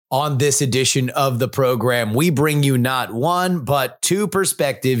On this edition of the program, we bring you not one, but two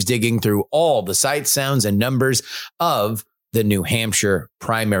perspectives digging through all the sights, sounds, and numbers of the New Hampshire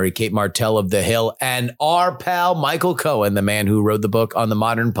primary. Cate Martel of The Hill and our pal Michael Cohen, the man who wrote the book on the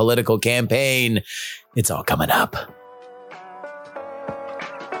modern political campaign. It's all coming up.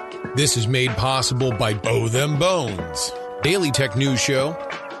 This is made possible by Oh Them Bones, Daily Tech News Show,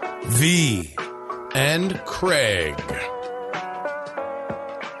 V, and Craig.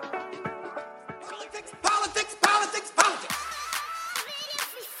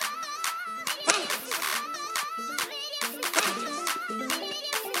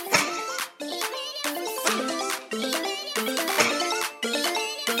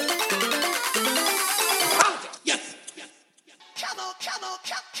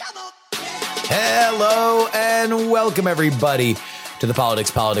 Hello and welcome everybody to the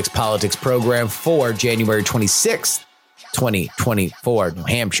Politics program for January 26th, 2024. New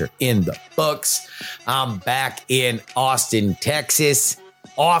Hampshire in the books. I'm back in Austin, Texas,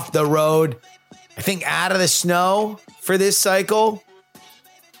 off the road. I think out of the snow for this cycle.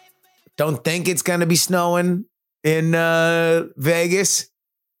 Don't think it's going to be snowing in Vegas.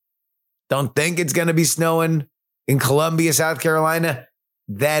 Don't think it's going to be snowing in Columbia, South Carolina.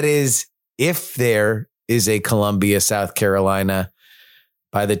 That is, if there is a Columbia, South Carolina,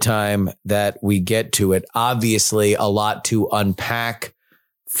 by the time that we get to it. Obviously, a lot to unpack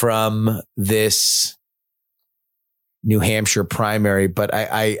from this New Hampshire primary. But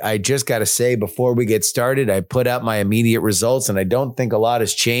I just got to say, before we get started, I put out my immediate results, and I don't think a lot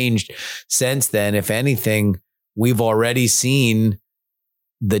has changed since then. If anything, we've already seen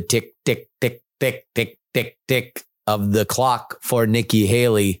the tick, tick, tick, tick, tick, tick, tick of the clock for Nikki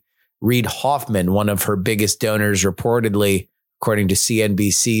Haley. Reid Hoffman, one of her biggest donors, reportedly, according to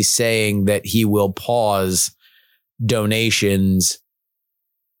CNBC, saying that he will pause donations.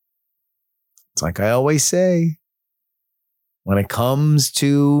 It's like I always say, when it comes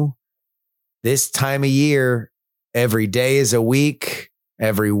to this time of year, every day is a week,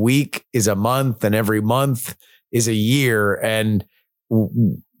 every week is a month, and every month is a year. And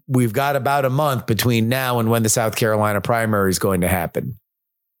we've got about a month between now and when the South Carolina primary is going to happen.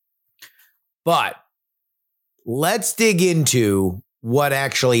 But let's dig into what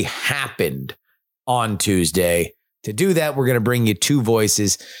actually happened on Tuesday. To do that, we're going to bring you two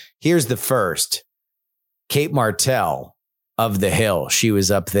voices. Here's the first, Cate Martel of The Hill. She was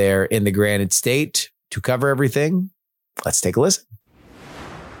up there in the Granite State to cover everything. Let's take a listen.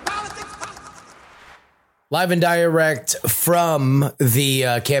 Live and direct from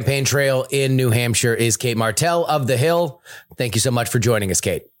the campaign trail in New Hampshire is Cate Martel of The Hill. Thank you so much for joining us,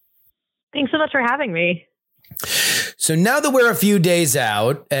 Cate. Thanks so much for having me. So now that we're a few days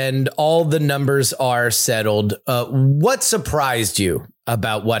out and all the numbers are settled, what surprised you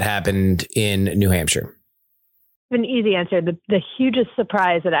about what happened in New Hampshire? An easy answer. The hugest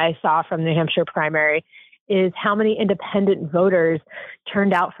surprise that I saw from the New Hampshire primary is how many independent voters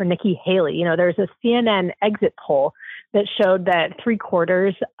turned out for Nikki Haley. You know, there's a CNN exit poll that showed that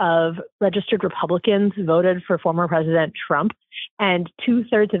 3/4 of registered Republicans voted for former President Trump, and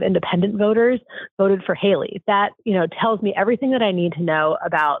 2/3 of independent voters voted for Haley. That, you know, tells me everything that I need to know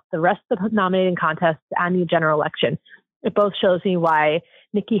about the rest of the nominating contests and the general election. It both shows me why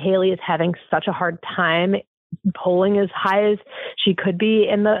Nikki Haley is having such a hard time polling as high as she could be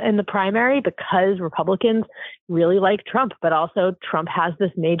in the primary, because Republicans really like Trump, but also Trump has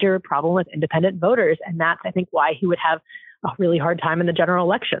this major problem with independent voters. And that's, I think, why he would have a really hard time in the general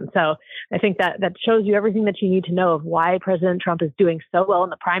election. So I think that shows you everything that you need to know of why President Trump is doing so well in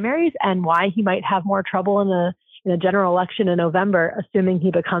the primaries and why he might have more trouble in the general election in November, assuming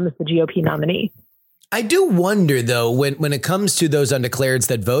he becomes the GOP nominee. I do wonder, though, when it comes to those undeclareds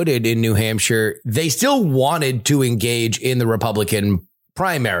that voted in New Hampshire, they still wanted to engage in the Republican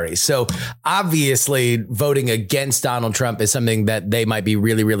primary. So obviously voting against Donald Trump is something that they might be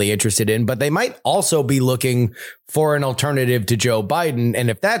really, really interested in, but they might also be looking for an alternative to Joe Biden. And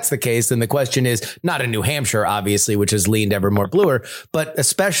if that's the case, then the question is not in New Hampshire, obviously, which has leaned ever more bluer, but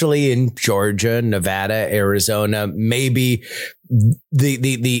especially in Georgia, Nevada, Arizona, maybe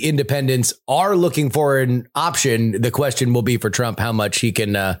the independents are looking for an option. The question will be for Trump, how much he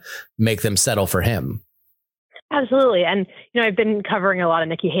can make them settle for him. Absolutely. And, you know, I've been covering a lot of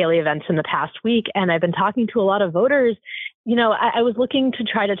Nikki Haley events in the past week, and I've been talking to a lot of voters. You know, I was looking to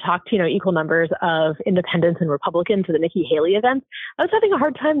try to talk to, equal numbers of independents and Republicans at the Nikki Haley events. I was having a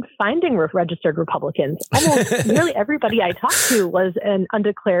hard time finding registered Republicans. Almost nearly everybody I talked to was an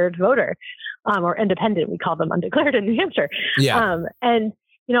undeclared voter, or independent. We call them undeclared in New Hampshire. Yeah. And,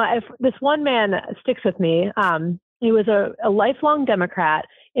 if this one man sticks with me, he was a lifelong Democrat.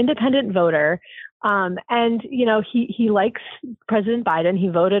 independent voter. And, he likes President Biden. He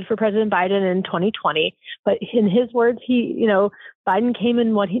voted for President Biden in 2020. But in his words, Biden came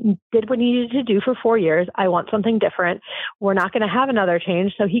in he did what he needed to do for 4 years. I want something different. We're not going to have another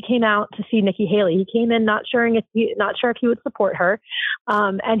change. So he came out to see Nikki Haley. He came in not sure if he would support her.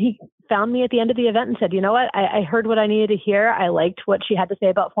 And he found me at the end of the event and said, you know what, I heard what I needed to hear. I liked what she had to say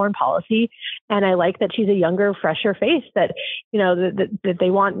about foreign policy. And I like that she's a younger, fresher face that, that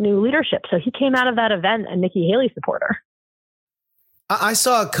they want new leadership. So he came out of that event a Nikki Haley supporter. I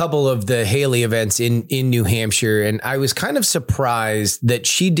saw a couple of the Haley events in New Hampshire, and I was kind of surprised that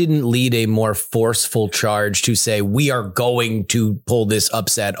she didn't lead a more forceful charge to say, we are going to pull this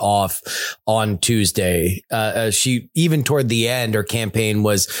upset off on Tuesday. She, even toward the end, her campaign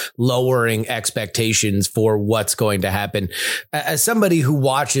was lowering expectations for what's going to happen. As somebody who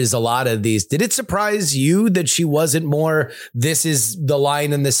watches a lot of these, did it surprise you that she wasn't more, this is the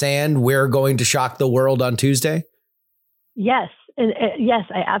line in the sand, we're going to shock the world on Tuesday? Yes. And yes,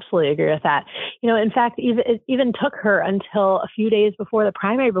 I absolutely agree with that. In fact, it even took her until a few days before the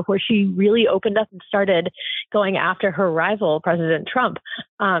primary before she really opened up and started going after her rival, President Trump.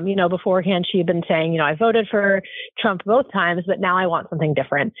 Beforehand, she had been saying, I voted for Trump both times, but now I want something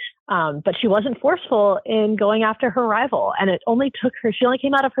different. But she wasn't forceful in going after her rival. And it only took her, she only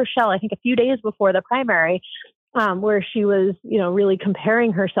came out of her shell, I think, a few days before the primary, where she was, really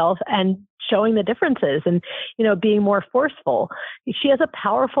comparing herself and showing the differences and, being more forceful. She has a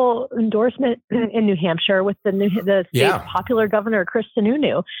powerful endorsement in New Hampshire with the state's popular governor, Chris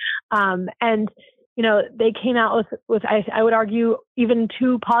Sununu. And, they came out with I would argue, even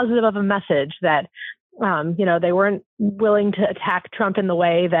too positive of a message that, they weren't willing to attack Trump in the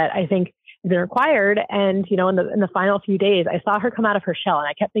way that I think has been required. And, in the final few days, I saw her come out of her shell and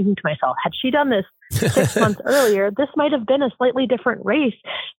I kept thinking to myself, had she done this 6 months earlier, this might have been a slightly different race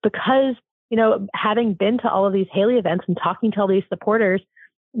because, having been to all of these Haley events and talking to all these supporters,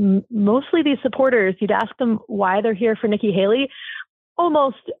 mostly these supporters, you'd ask them why they're here for Nikki Haley.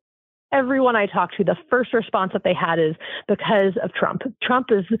 Almost everyone I talked to, the first response that they had is because of Trump. Trump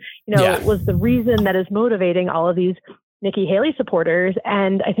is, was the reason that is motivating all of these Nikki Haley supporters.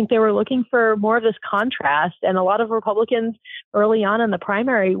 And I think they were looking for more of this contrast. And a lot of Republicans early on in the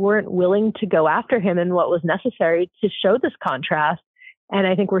primary weren't willing to go after him in what was necessary to show this contrast. And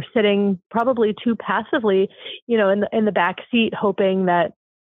I think we're sitting probably too passively, in the back seat, hoping that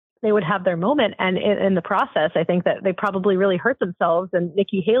they would have their moment. And in the process, I think that they probably really hurt themselves. And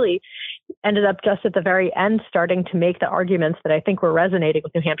Nikki Haley ended up just at the very end starting to make the arguments that I think were resonating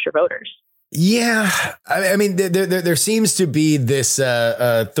with New Hampshire voters. Yeah, I mean, there seems to be this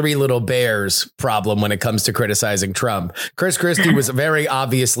three little bears problem when it comes to criticizing Trump. Chris Christie was very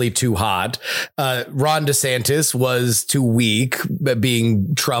obviously too hot. Ron DeSantis was too weak,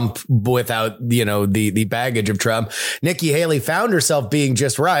 being Trump without, the baggage of Trump. Nikki Haley found herself being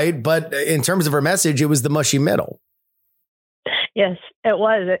just right. But in terms of her message, it was the mushy middle. Yes, it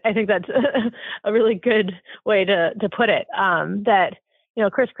was. I think that's a really good way to put it, that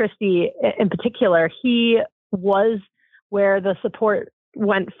Chris Christie in particular, he was where the support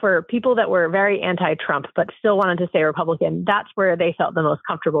went for people that were very anti-Trump, but still wanted to stay Republican. That's where they felt the most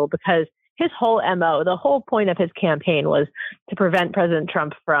comfortable because his whole MO, the whole point of his campaign was to prevent President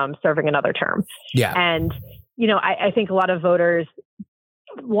Trump from serving another term. Yeah. And, I think a lot of voters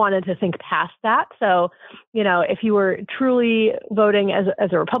wanted to think past that. So, if you were truly voting as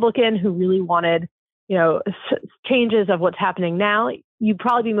a Republican who really wanted, changes of what's happening now, you'd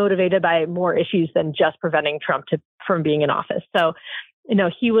probably be motivated by more issues than just preventing Trump from being in office. So,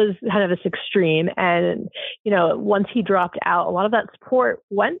 he was kind of this extreme. And, once he dropped out, a lot of that support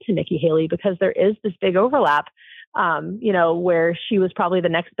went to Nikki Haley because there is this big overlap, where she was probably the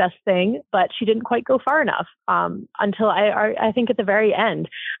next best thing, but she didn't quite go far enough until I think at the very end,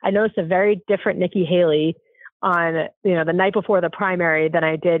 I noticed a very different Nikki Haley on, the night before the primary than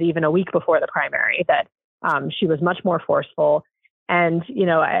I did even a week before the primary, that she was much more forceful. And,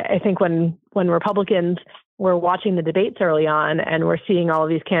 I think when Republicans were watching the debates early on and we're seeing all of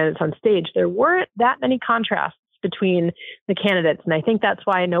these candidates on stage, there weren't that many contrasts between the candidates. And I think that's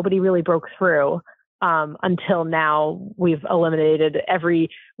why nobody really broke through until now. We've eliminated every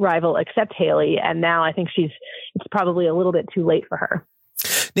rival except Haley. And now I think it's probably a little bit too late for her.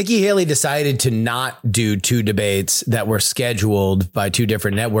 Nikki Haley decided to not do two debates that were scheduled by two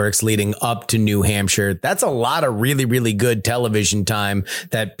different networks leading up to New Hampshire. That's a lot of really, really good television time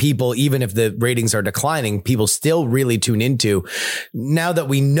that people, even if the ratings are declining, people still really tune into. Now that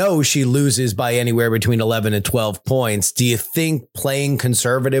we know she loses by anywhere between 11 and 12 points, do you think playing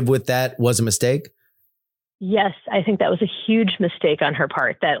conservative with that was a mistake? Yes, I think that was a huge mistake on her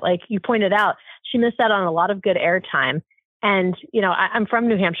part that, like you pointed out, she missed out on a lot of good airtime. And, I'm from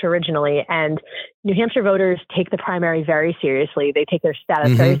New Hampshire originally, and New Hampshire voters take the primary very seriously. They take their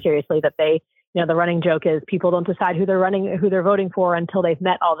status very seriously, that they, the running joke is people don't decide who they're voting for until they've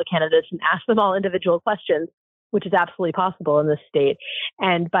met all the candidates and asked them all individual questions, which is absolutely possible in this state.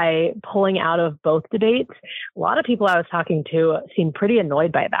 And by pulling out of both debates, a lot of people I was talking to seemed pretty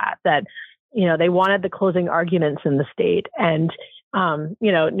annoyed by that, they wanted the closing arguments in the state. And,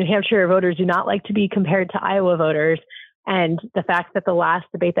 New Hampshire voters do not like to be compared to Iowa voters. And the fact that the last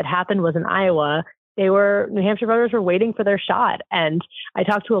debate that happened was in Iowa, New Hampshire voters were waiting for their shot. And I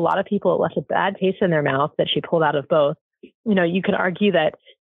talked to a lot of people. It left a bad taste in their mouth that she pulled out of both. You could argue that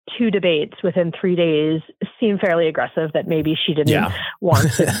 2 debates within 3 days seem fairly aggressive, that maybe she didn't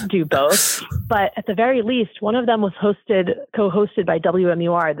want to do both. But at the very least, one of them was co-hosted by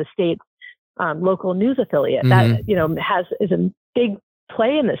WMUR, the state's local news affiliate that, is a big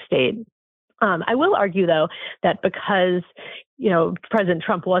play in the state. I will argue, though, that because, President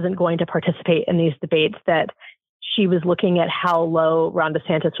Trump wasn't going to participate in these debates, that she was looking at how low Ron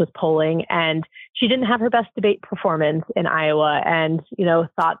DeSantis was polling, and she didn't have her best debate performance in Iowa, and,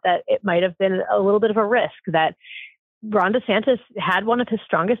 thought that it might have been a little bit of a risk, that Ron DeSantis had one of his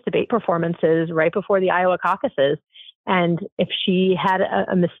strongest debate performances right before the Iowa caucuses. And if she had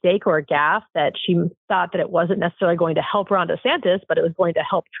a mistake or a gaffe, that she thought that it wasn't necessarily going to help Ron DeSantis, but it was going to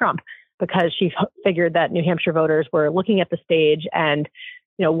help Trump, because she figured that New Hampshire voters were looking at the stage and,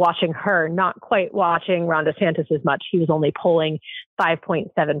 watching her, not quite watching Ron DeSantis as much. He was only polling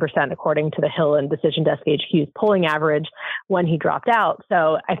 5.7%, according to the Hill and Decision Desk HQ's polling average when he dropped out.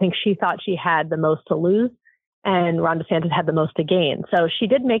 So I think she thought she had the most to lose and Ron DeSantis had the most to gain. So she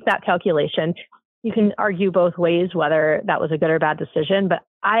did make that calculation. You can argue both ways whether that was a good or bad decision, but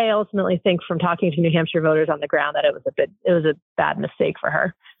I ultimately think, from talking to New Hampshire voters on the ground, that it was a bad mistake for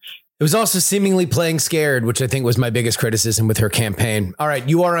her. It was also seemingly playing scared, which I think was my biggest criticism with her campaign. All right,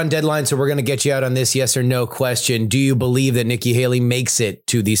 you are on deadline, so we're going to get you out on this yes or no question. Do you believe that Nikki Haley makes it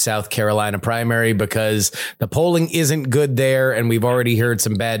to the South Carolina primary? Because the polling isn't good there, and we've already heard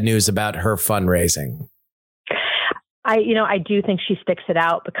some bad news about her fundraising. I do think she sticks it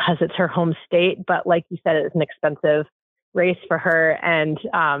out because it's her home state, but like you said, it's an expensive race for her. And,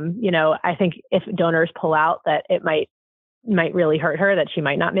 I think if donors pull out, that it might really hurt her, that she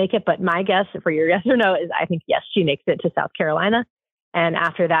might not make it. But my guess for your yes or no is I think, yes, she makes it to South Carolina. And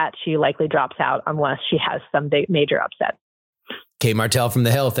after that, she likely drops out unless she has some big major upset. Cate Martel from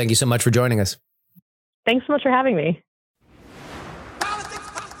The Hill, thank you so much for joining us. Thanks so much for having me.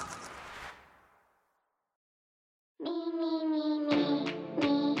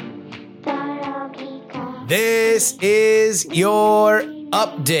 This is your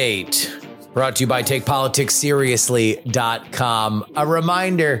update, brought to you by TakePoliticsSeriously.com. A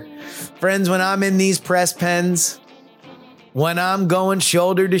reminder, friends, when I'm in these press pens, when I'm going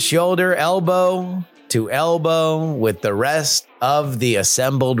shoulder to shoulder, elbow to elbow with the rest of the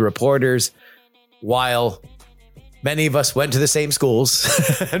assembled reporters, while many of us went to the same schools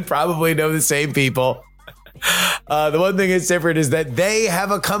and probably know the same people, the one thing that's different is that they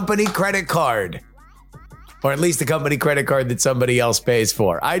have a company credit card. Or at least a company credit card that somebody else pays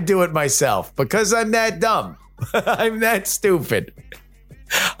for. I do it myself because I'm that dumb. I'm that stupid.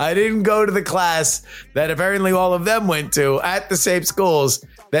 I didn't go to the class that apparently all of them went to at the same schools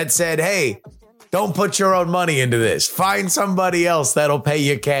that said, hey, don't put your own money into this. Find somebody else that'll pay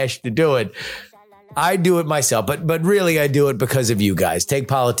you cash to do it. I do it myself, but really I do it because of you guys.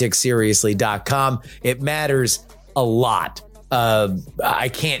 TakePoliticsSeriously.com. It matters a lot.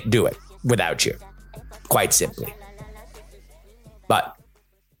 I can't do it without you. Quite simply. But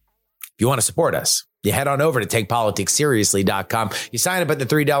if you want to support us, you head on over to TakePoliticsSeriously.com. You sign up at the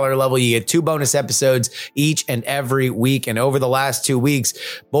 $3 level. You get 2 bonus episodes each and every week. And over the last 2 weeks,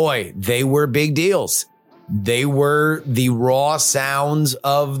 boy, they were big deals. They were the raw sounds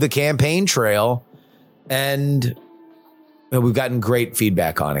of the campaign trail. And we've gotten great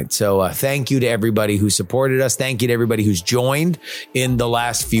feedback on it. So thank you to everybody who supported us. Thank you to everybody who's joined in the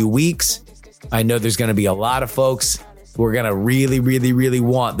last few weeks. I know there's going to be a lot of folks who are going to really, really, really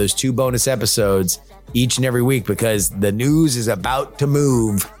want those 2 bonus episodes each and every week, because the news is about to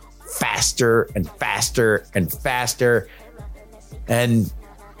move faster and faster and faster. And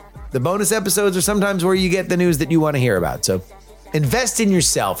the bonus episodes are sometimes where you get the news that you want to hear about. So invest in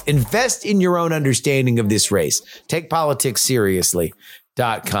yourself. Invest in your own understanding of this race.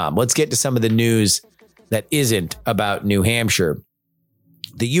 TakePoliticsSeriously.com. Let's get to some of the news that isn't about New Hampshire.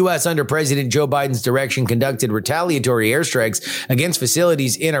 The U.S. under President Joe Biden's direction conducted retaliatory airstrikes against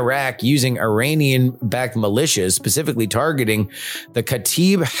facilities in Iraq using Iranian-backed militias, specifically targeting the Cate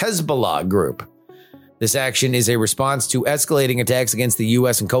Hezbollah group. This action is a response to escalating attacks against the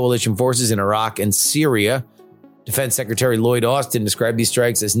U.S. and coalition forces in Iraq and Syria. Defense Secretary Lloyd Austin described these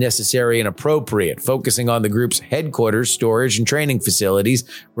strikes as necessary and appropriate, focusing on the group's headquarters, storage, and training facilities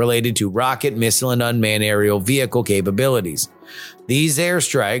related to rocket, missile, and unmanned aerial vehicle capabilities. These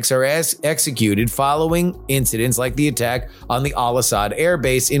airstrikes are executed following incidents like the attack on the Al-Assad air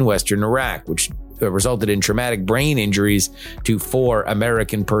base in western Iraq, which resulted in traumatic brain injuries to 4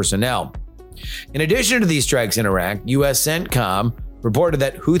 American personnel. In addition to these strikes in Iraq, U.S. CENTCOM reported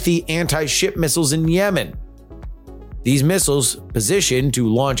that Houthi anti-ship missiles in Yemen. These missiles, positioned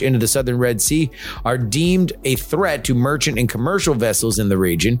to launch into the southern Red Sea, are deemed a threat to merchant and commercial vessels in the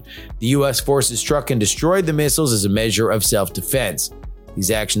region. The U.S. forces struck and destroyed the missiles as a measure of self-defense. These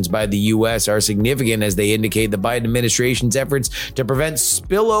actions by the U.S. are significant as they indicate the Biden administration's efforts to prevent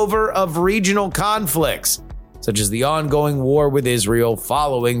spillover of regional conflicts, such as the ongoing war with Israel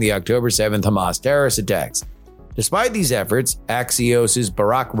following the October 7th Hamas terrorist attacks. Despite these efforts, Axios'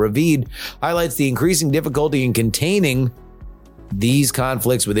 Barak Ravid highlights the increasing difficulty in containing these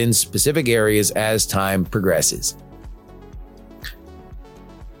conflicts within specific areas as time progresses.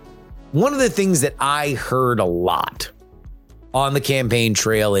 One of the things that I heard a lot on the campaign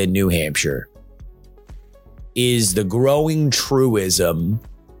trail in New Hampshire is the growing truism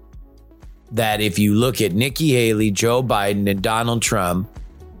that if you look at Nikki Haley, Joe Biden, and Donald Trump,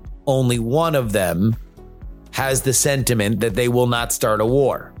 only one of them has the sentiment that they will not start a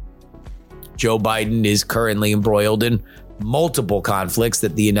war. Joe Biden is currently embroiled in multiple conflicts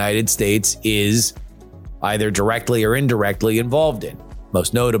that the United States is either directly or indirectly involved in,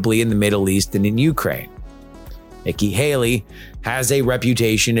 most notably in the Middle East and in Ukraine. Nikki Haley has a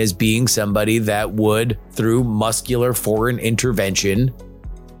reputation as being somebody that would, through muscular foreign intervention,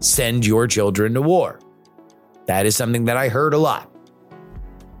 send your children to war. That is something that I heard a lot.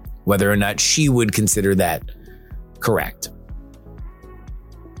 Whether or not she would consider that correct.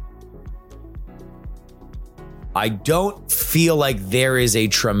 I don't feel like there is a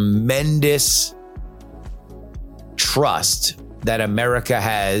tremendous trust that America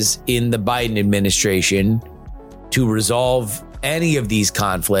has in the Biden administration to resolve any of these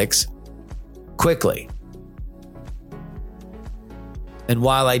conflicts quickly. And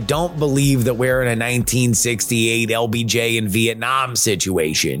while I don't believe that we're in a 1968 LBJ in Vietnam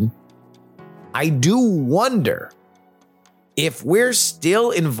situation, I do wonder if we're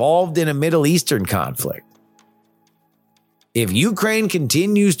still involved in a Middle Eastern conflict. If Ukraine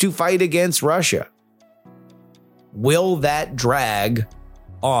continues to fight against Russia, will that drag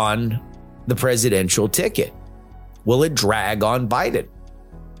on the presidential ticket? Will it drag on Biden?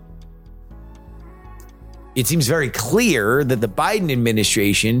 It seems very clear that the Biden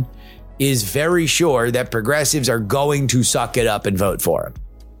administration is very sure that progressives are going to suck it up and vote for him.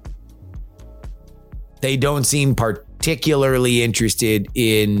 They don't seem particularly interested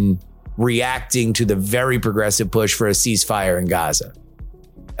in reacting to the very progressive push for a ceasefire in Gaza.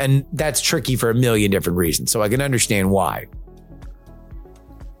 And that's tricky for a million different reasons, so I can understand why.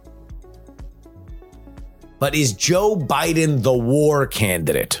 But is Joe Biden the war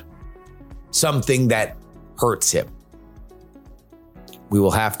candidate? Something that hurts him? We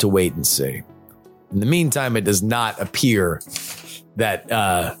will have to wait and see. In the meantime, it does not appear that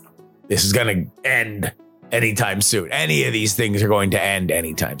this is going to end anytime soon. Any of these things are going to end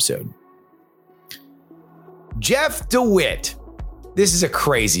anytime soon. Jeff DeWitt. This is a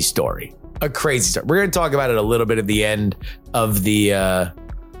crazy story. A crazy story. We're going to talk about it a little bit at the end of the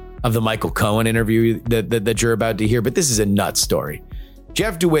Michael Cohen interview that you're about to hear, but this is a nuts story.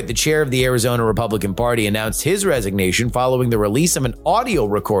 Jeff DeWitt, the chair of the Arizona Republican Party, announced his resignation following the release of an audio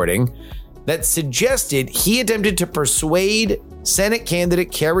recording that suggested he attempted to persuade Senate candidate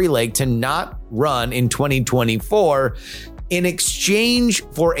Kari Lake to not run in 2024 in exchange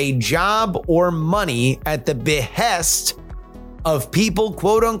for a job or money at the behest of people,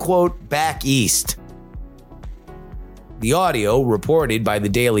 quote unquote, back east. The audio, reported by the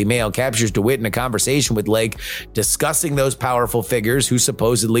Daily Mail, captures DeWitt in a conversation with Lake discussing those powerful figures who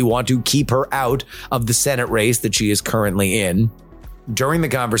supposedly want to keep her out of the Senate race that she is currently in. During the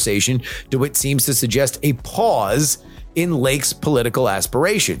conversation, DeWitt seems to suggest a pause in Lake's political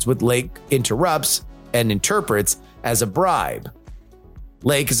aspirations, which Lake interrupts and interprets as a bribe.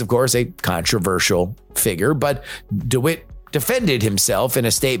 Lake is, of course, a controversial figure, but DeWitt defended himself in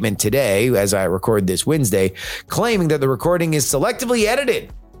a statement today, as I record this Wednesday, claiming that the recording is selectively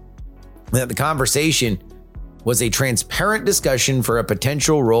edited, that the conversation was a transparent discussion for a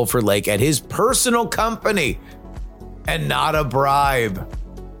potential role for Lake at his personal company and not a bribe.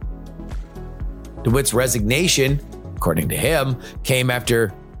 DeWitt's resignation, according to him, came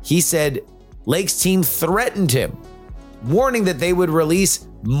after he said Lake's team threatened him, warning that they would release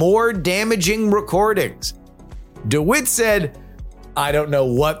more damaging recordings. DeWitt said, I don't know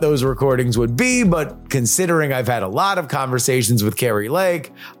what those recordings would be, but considering I've had a lot of conversations with Kari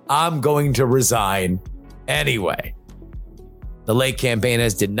Lake, I'm going to resign anyway. The Lake campaign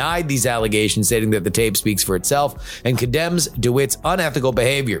has denied these allegations, stating that the tape speaks for itself and condemns DeWitt's unethical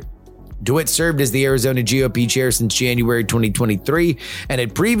behavior. DeWitt served as the Arizona GOP chair since January 2023 and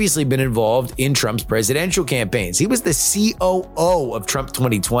had previously been involved in Trump's presidential campaigns. He was the COO of Trump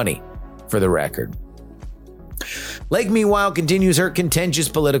 2020, for the record. Lake, meanwhile, continues her contentious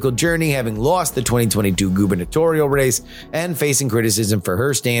political journey, having lost the 2022 gubernatorial race and facing criticism for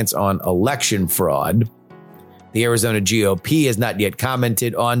her stance on election fraud. The Arizona GOP has not yet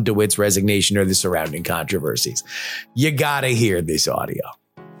commented on DeWitt's resignation or the surrounding controversies. You gotta hear this audio.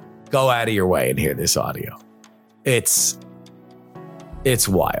 Go out of your way and hear this audio. It's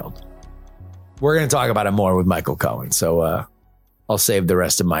wild. We're going to talk about it more with Michael Cohen, so I'll save the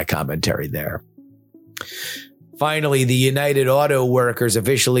rest of my commentary there. Finally, the United Auto Workers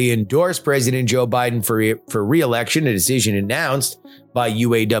officially endorsed President Joe Biden for re-election, a decision announced by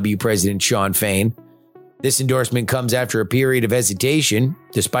UAW President Shawn Fain. This endorsement comes after a period of hesitation,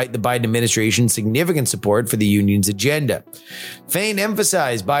 despite the Biden administration's significant support for the union's agenda. Fain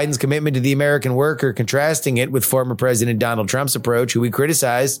emphasized Biden's commitment to the American worker, contrasting it with former President Donald Trump's approach, who he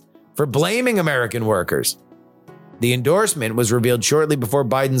criticized for blaming American workers. The endorsement was revealed shortly before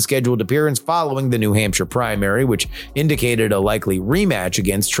Biden's scheduled appearance following the New Hampshire primary, which indicated a likely rematch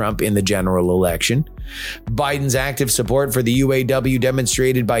against Trump in the general election. Biden's active support for the UAW,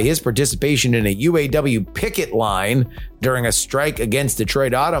 demonstrated by his participation in a UAW picket line during a strike against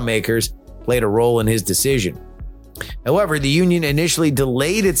Detroit automakers, played a role in his decision. However, the union initially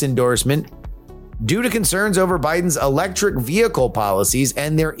delayed its endorsement due to concerns over Biden's electric vehicle policies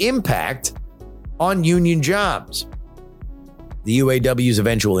and their impact on union jobs. The UAW's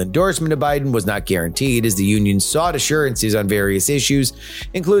eventual endorsement of Biden was not guaranteed, as the union sought assurances on various issues,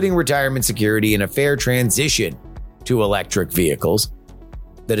 including retirement security and a fair transition to electric vehicles.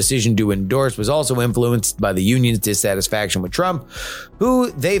 The decision to endorse was also influenced by the union's dissatisfaction with Trump,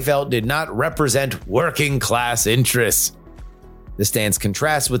 who they felt did not represent working class interests. The stance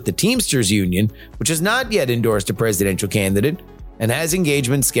contrasts with the Teamsters Union, which has not yet endorsed a presidential candidate and has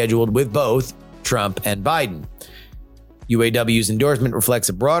engagements scheduled with both Trump and Biden. UAW's endorsement reflects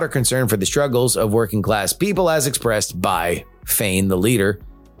a broader concern for the struggles of working class people, as expressed by Fain, the leader.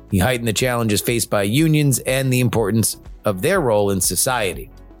 He heightened the challenges faced by unions and the importance of their role in society.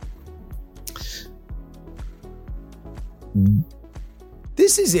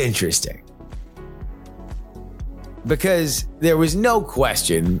 This is interesting because there was no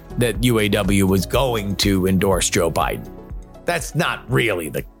question that UAW was going to endorse Joe Biden. That's not really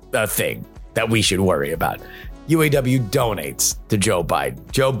the thing that we should worry about. UAW donates to Joe Biden.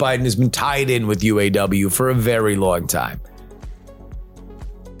 Joe Biden has been tied in with UAW for a very long time.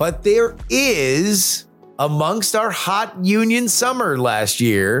 But there is, amongst our hot union summer last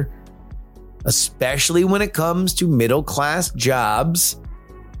year, especially when it comes to middle-class jobs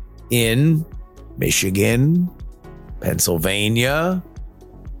in Michigan, Pennsylvania,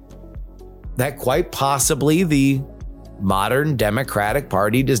 that quite possibly the modern Democratic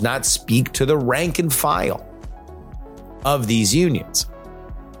Party does not speak to the rank and file of these unions.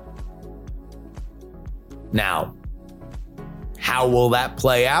 Now, how will that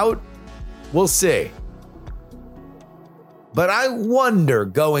play out? We'll see. But I wonder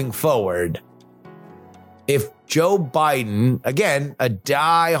going forward if Joe Biden, again, a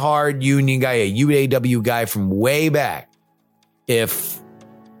die-hard union guy, a UAW guy from way back, if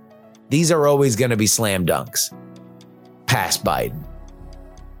these are always going to be slam dunks past Biden.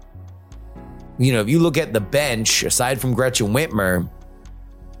 You know, if you look at the bench, aside from Gretchen Whitmer,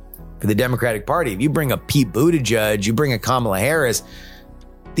 for the Democratic Party, if you bring a Pete Buttigieg, you bring a Kamala Harris,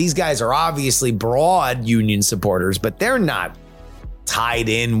 these guys are obviously broad union supporters, but they're not tied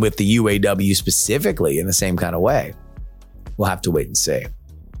in with the UAW specifically in the same kind of way. We'll have to wait and see.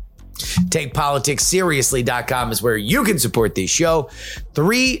 TakePoliticsSeriously.com is where you can support this show.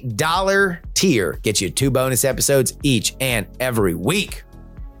 $3 tier gets you 2 bonus episodes each and every week.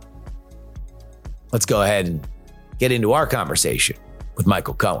 Let's go ahead and get into our conversation with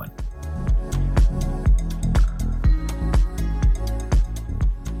Michael Cohen.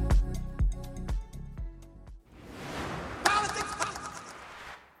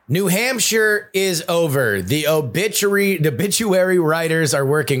 New Hampshire is over. The obituary writers are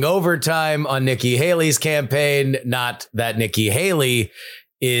working overtime on Nikki Haley's campaign. Not that Nikki Haley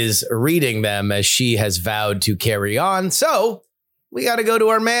is reading them, as she has vowed to carry on. So we got to go to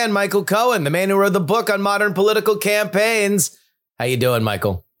our man, Michael Cohen, the man who wrote the book on modern political campaigns. How you doing,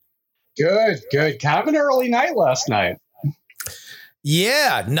 Michael? Good. Kind of an early night last night.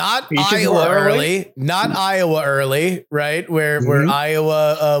 Yeah, not Iowa early, right? Where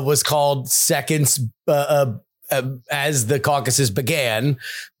Iowa was called seconds as the caucuses began.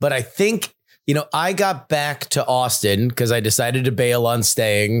 But I think, I got back to Austin because I decided to bail on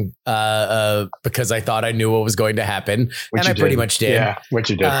staying because I thought I knew what was going to happen. And I pretty much did. Yeah, what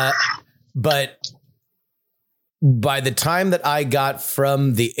you did. But by the time that I got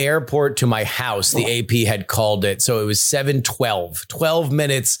from the airport to my house, the AP had called it. So it was 7:12, 12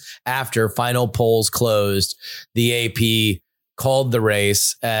 minutes after final polls closed. The AP called the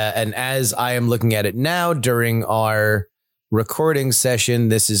race. And as I am looking at it now during our recording session,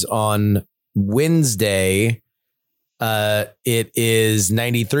 this is on Wednesday. It is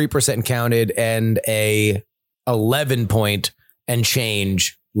 93% counted and a 11-point and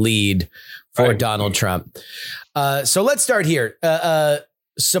change lead for Donald Trump. So let's start here.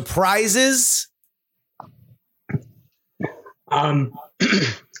 Surprises? Not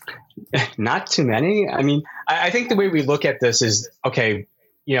too many. I mean, I think the way we look at this is, okay,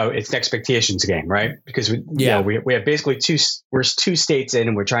 it's an expectations game, right? Because we have basically we're two states in,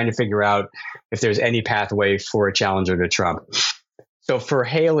 and we're trying to figure out if there's any pathway for a challenger to Trump. So for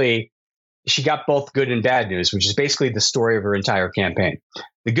Haley, she got both good and bad news, which is basically the story of her entire campaign.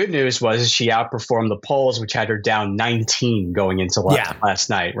 The good news was she outperformed the polls, which had her down 19 going into last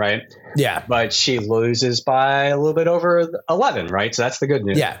night, right? Yeah. But she loses by a little bit over 11, right? So that's the good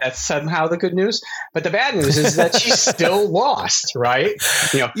news. Yeah. That's somehow the good news. But the bad news is that she still lost, right?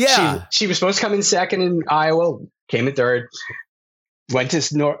 She was supposed to come in second in Iowa, came in third, went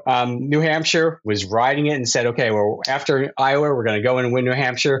to New Hampshire, was riding it and said, okay, well, after Iowa, we're going to go in and win New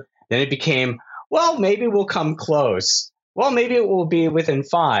Hampshire. Then it became, well, maybe we'll come close. Well, maybe it will be within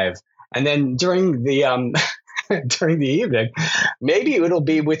 5. And then during the evening, maybe it'll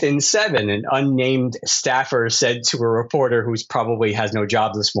be within 7. An unnamed staffer said to a reporter who's probably has no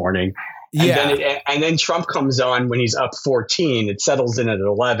job this morning. And then Trump comes on when he's up 14. It settles in at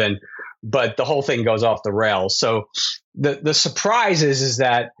 11, but the whole thing goes off the rails. So the surprise is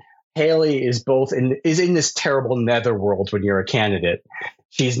that Haley is in this terrible netherworld when you're a candidate.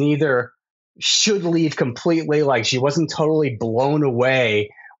 She's neither should leave completely, like she wasn't totally blown away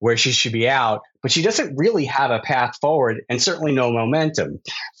where she should be out, but she doesn't really have a path forward and certainly no momentum.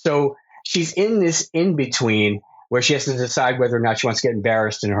 So she's in this in between where she has to decide whether or not she wants to get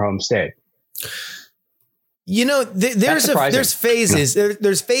embarrassed in her home state. There's phases.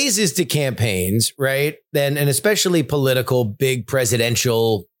 There's phases to campaigns, right? And especially political, big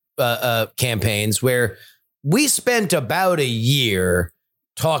presidential campaigns where we spent about a year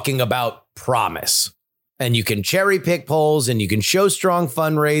talking about promise, and you can cherry pick polls and you can show strong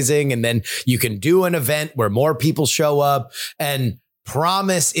fundraising, and then you can do an event where more people show up, and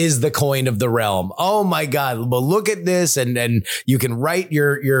promise is the coin of the realm. Oh my God. Well, look at this. And you can write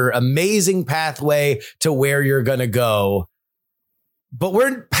your amazing pathway to where you're going to go. But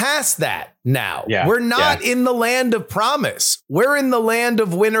we're past that now. Yeah, we're not in the land of promise. We're in the land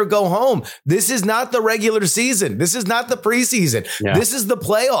of win or go home. This is not the regular season. This is not the preseason. Yeah. This is the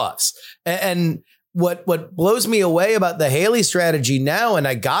playoffs. And what blows me away about the Haley strategy now, and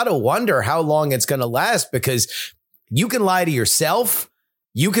I got to wonder how long it's going to last, because you can lie to yourself.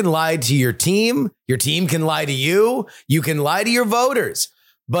 You can lie to your team. Your team can lie to you. You can lie to your voters,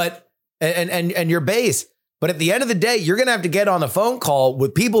 and your base. But at the end of the day, you're going to have to get on a phone call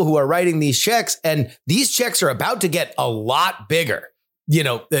with people who are writing these checks. And these checks are about to get a lot bigger,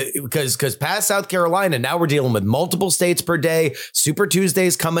 because past South Carolina, now we're dealing with multiple states per day. Super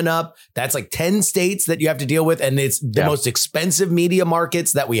Tuesday's coming up. That's like 10 states that you have to deal with. And it's the most expensive media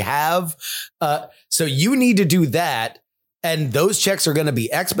markets that we have. So you need to do that. And those checks are going to be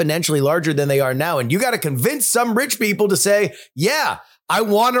exponentially larger than they are now. And you got to convince some rich people to say, yeah, I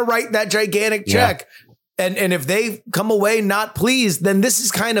want to write that gigantic check. And if they come away not pleased, then this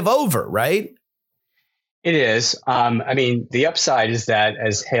is kind of over, right? It is. I mean, the upside is that,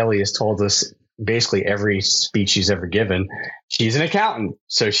 as Haley has told us, basically every speech she's ever given, she's an accountant.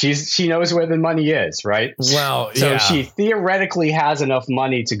 So she knows where the money is, right? Well, so she theoretically has enough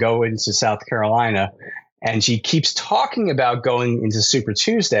money to go into South Carolina. And she keeps talking about going into Super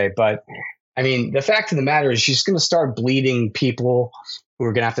Tuesday. But I mean, the fact of the matter is she's going to start bleeding people who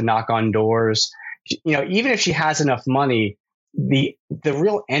are going to have to knock on doors. Even if she has enough money, the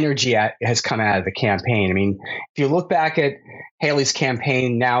real energy has come out of the campaign. I mean, if you look back at Haley's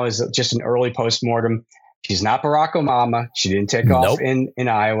campaign now as just an early postmortem, she's not Barack Obama. She didn't take off in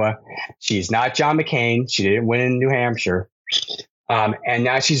Iowa. She's not John McCain. She didn't win in New Hampshire. And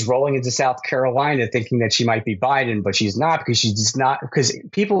now she's rolling into South Carolina thinking that she might be Biden, but she's not, because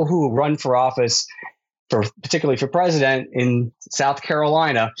people who run for office, particularly for president in South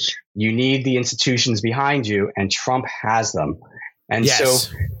Carolina, you need the institutions behind you, and Trump has them. And so,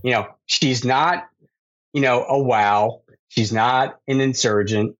 she's not, a wow. She's not an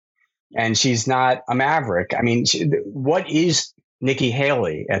insurgent, and she's not a maverick. I mean, what is Nikki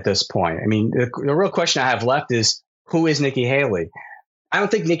Haley at this point? I mean, the real question I have left is, who is Nikki Haley? I don't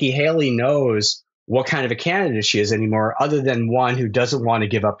think Nikki Haley knows what kind of a candidate she is anymore, other than one who doesn't want to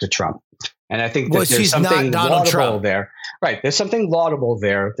give up to Trump. And I think that there's something laudable there. Right. There's something laudable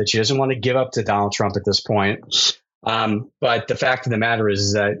there that she doesn't want to give up to Donald Trump at this point. But the fact of the matter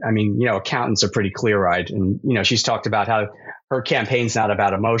is that, I mean, accountants are pretty clear-eyed. And, she's talked about how her campaign's not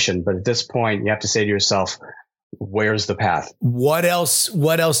about emotion. But at this point, you have to say to yourself, where's the path? What else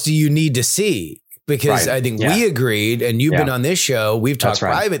do you need to see? Because I think we agreed, and you've been on this show, we've talked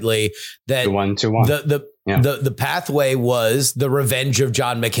privately, that 2-1. The pathway was the revenge of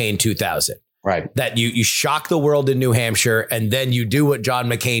John McCain 2000. Right. That you shock the world in New Hampshire, and then you do what John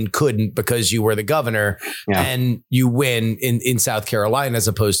McCain couldn't because you were the governor, and you win in South Carolina as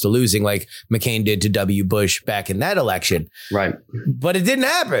opposed to losing like McCain did to W. Bush back in that election. Right. But it didn't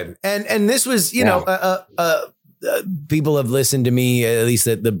happen. And this was, people have listened to me, at least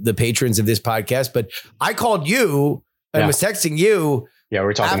the patrons of this podcast, but I called you and was texting you. Yeah,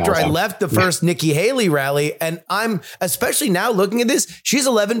 we're talking after I left the first Nikki Haley rally. And I'm especially now looking at this. She's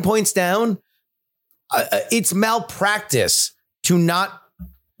 11 points down. It's malpractice to not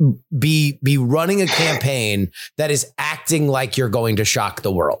be running a campaign that is acting like you're going to shock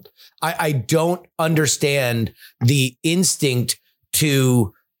the world. I don't understand the instinct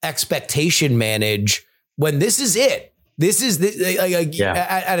to expectation manage when this is it. This is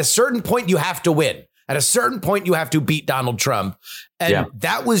at a certain point, you have to win. At a certain point, you have to beat Donald Trump. And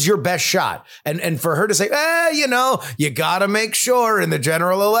that was your best shot. And for her to say, you got to make sure in the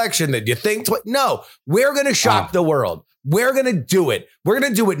general election that you think. No, we're going to shock the world. We're going to do it. We're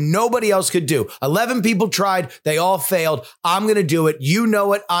going to do what nobody else could do. 11 people tried. They all failed. I'm going to do it. You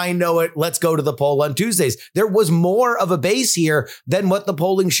know it. I know it. Let's go to the poll on Tuesdays. There was more of a base here than what the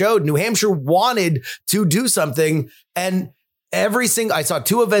polling showed. New Hampshire wanted to do something. And I saw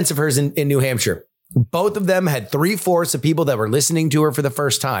 2 events of hers in New Hampshire. Both of them had 3/4 of people that were listening to her for the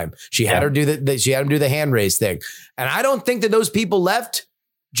first time. She had her do the hand raise thing. And I don't think that those people left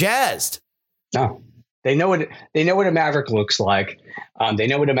jazzed. No. They know what a maverick looks like. They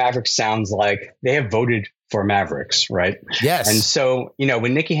know what a maverick sounds like. They have voted for mavericks, right? Yes. And so,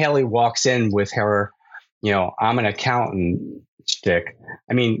 when Nikki Haley walks in with her, I'm an accountant shtick.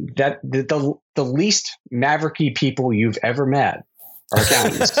 I mean, that the least mavericky people you've ever met are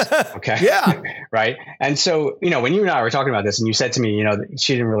accountants. Okay. Yeah. Right. And so, when you and I were talking about this, and you said to me,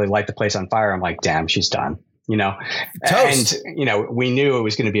 she didn't really light the place on fire. I'm like, damn, she's done. Toast. And we knew it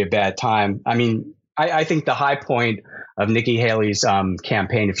was going to be a bad time. I mean, I think the high point of Nikki Haley's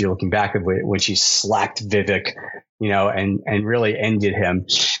campaign, if you're looking back at when she slacked Vivek, and really ended him.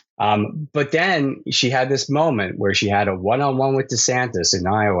 But then she had this moment where she had a one-on-one with DeSantis in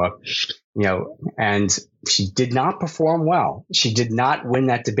Iowa, and she did not perform well. She did not win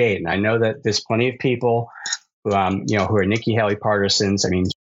that debate. And I know that there's plenty of people who are Nikki Haley partisans. I mean,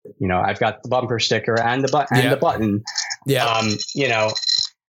 I've got the bumper sticker and the button. Yeah.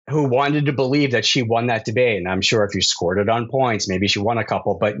 Who wanted to believe that she won that debate. And I'm sure if you scored it on points, maybe she won a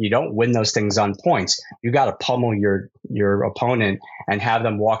couple, but you don't win those things on points. You got to pummel your opponent and have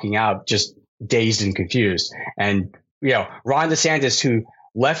them walking out just dazed and confused. And, Ron DeSantis, who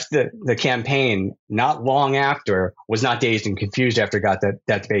left the campaign not long after, was not dazed and confused after got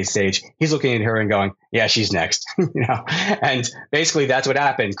that debate stage. He's looking at her and going, yeah, she's next. And basically that's what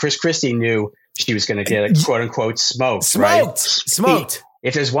happened. Chris Christie knew she was going to get quote unquote smoked. Smoked.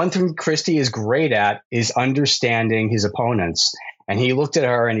 If there's one thing Christie is great at, is understanding his opponents. And he looked at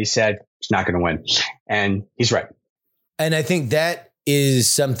her and he said, she's not going to win. And he's right. And I think that is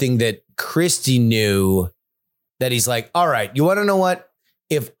something that Christie knew, that he's like, all right, you want to know what?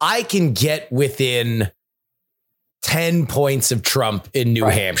 If I can get within 10 points of Trump in New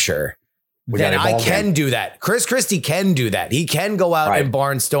Hampshire, then I can do that. Chris Christie can do that. He can go out and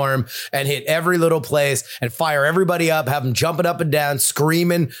barnstorm and hit every little place and fire everybody up, have them jumping up and down,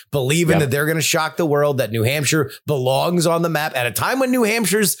 screaming, believing that they're going to shock the world, that New Hampshire belongs on the map at a time when New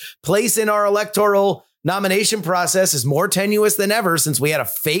Hampshire's place in our electoral nomination process is more tenuous than ever since we had a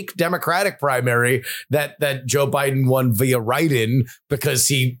fake Democratic primary that Joe Biden won via write-in because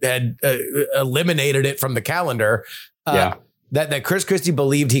he had eliminated it from the calendar. That Chris Christie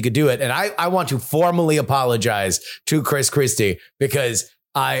believed he could do it. And I want to formally apologize to Chris Christie because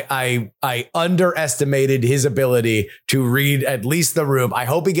I underestimated his ability to read at least the room. I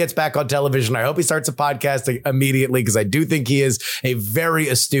hope he gets back on television. I hope he starts a podcast immediately because I do think he is a very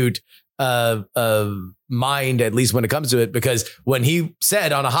astute mind, at least when it comes to it. Because when he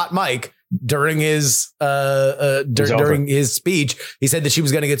said on a hot mic during his during his speech, he said that she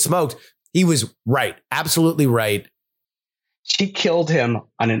was going to get smoked. He was right, absolutely right. She killed him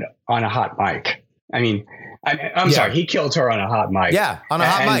on a hot mic. I mean, I'm sorry, he killed her on a hot mic. Yeah, on a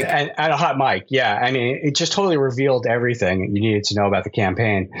hot mic. And on a hot mic, yeah. I mean, it just totally revealed everything you needed to know about the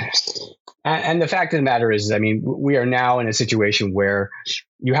campaign. And the fact of the matter is, I mean, we are now in a situation where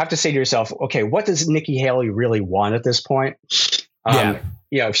you have to say to yourself, okay, what does Nikki Haley really want at this point?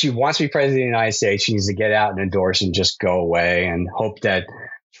 If she wants to be president of the United States, she needs to get out and endorse and just go away and hope that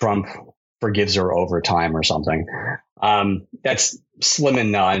Trump forgives her over time or something. That's slim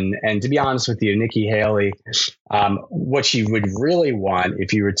and none. And to be honest with you, Nikki Haley, what she would really want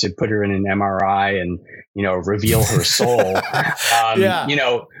if you were to put her in an MRI and, reveal her soul,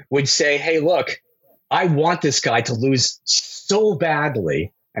 would say, hey, look, I want this guy to lose so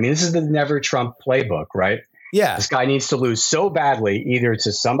badly. I mean, this is the never Trump playbook, right? Yeah. This guy needs to lose so badly, either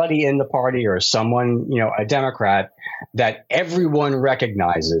to somebody in the party or someone, a Democrat, that everyone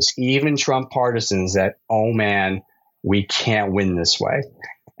recognizes, even Trump partisans, that, oh, man, we can't win this way.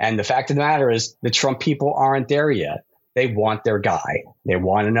 And the fact of the matter is the Trump people aren't there yet. They want their guy. They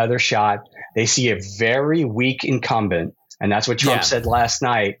want another shot. They see a very weak incumbent. And that's what Trump said last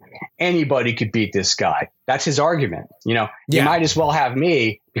night. Anybody could beat this guy. That's his argument. You might as well have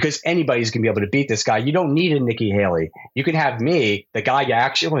me because anybody's going to be able to beat this guy. You don't need a Nikki Haley. You can have me, the guy you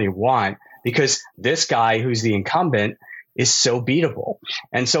actually want, because this guy who's the incumbent is so beatable.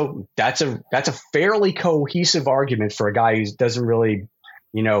 And so that's a fairly cohesive argument for a guy who doesn't really,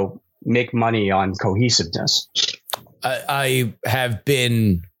 make money on cohesiveness. I have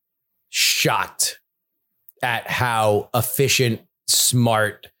been shocked at how efficient,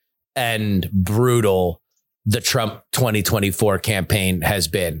 smart, and brutal the Trump 2024 campaign has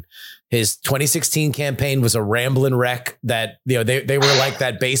been. His 2016 campaign was a rambling wreck that, they were like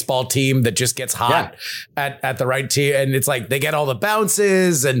that baseball team that just gets hot at the right team. And it's like, they get all the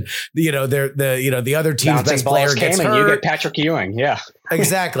bounces and, the other team's best player gets hurt. You get Patrick Ewing. Yeah,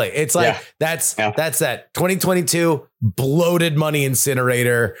 exactly. It's like, that's that 2022 bloated money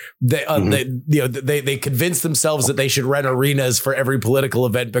incinerator. They convinced themselves that they should rent arenas for every political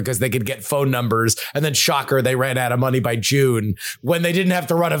event because they could get phone numbers. And then shocker, they ran out of money by June when they didn't have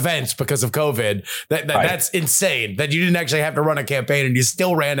to run events because of COVID. That's insane that you didn't actually have to run a campaign and you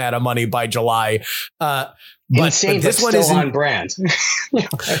still ran out of money by July. Insane, but this one is on brand.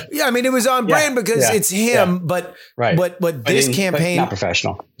 Yeah, I mean, it was on brand because it's him, but this campaign, not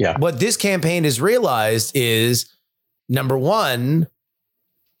professional. Yeah. What this campaign has realized is, number one,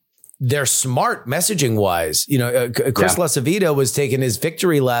 they're smart messaging wise. Chris LaCivita was taking his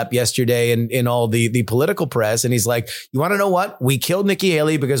victory lap yesterday in all the political press. And he's like, you want to know what? We killed Nikki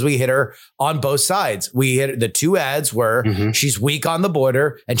Haley because we hit her on both sides. We hit the two ads were she's weak on the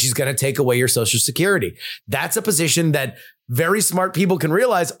border and she's going to take away your Social Security. That's a position that very smart people can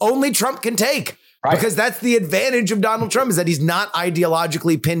realize only Trump can take. Right. Because that's the advantage of Donald Trump is that he's not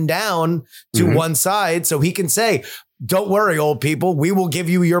ideologically pinned down to one side. So he can say, don't worry, old people, we will give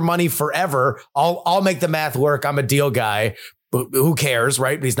you your money forever. I'll make the math work. I'm a deal guy. Who cares,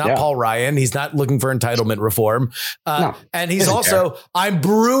 right? He's not Paul Ryan. He's not looking for entitlement reform. And he's also, I'm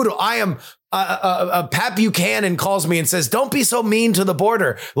brutal. I am Pat Buchanan calls me and says, don't be so mean to the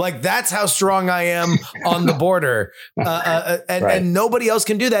border. Like, that's how strong I am on the border. And nobody else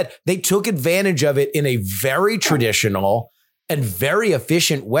can do that. They took advantage of it in a very traditional and very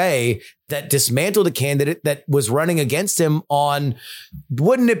efficient way that dismantled a candidate that was running against him on,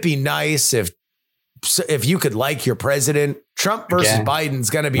 wouldn't it be nice if you could like your president? Trump versus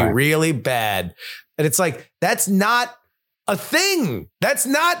Biden's going to be really bad. And it's like, that's not a thing. That's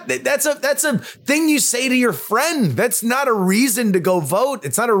a thing you say to your friend. That's not a reason to go vote.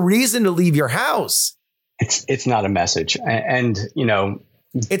 It's not a reason to leave your house. It's not a message. And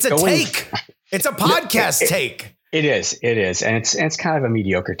it's a take. It's a podcast take. It is. And it's kind of a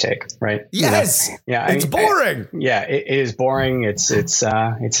mediocre take, right? Yes. It's boring. It is boring. It's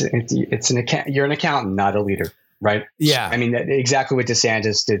an account. You're an accountant, not a leader, right? Yeah. I mean, exactly what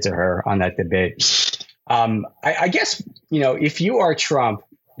DeSantis did to her on that debate. I guess, if you are Trump,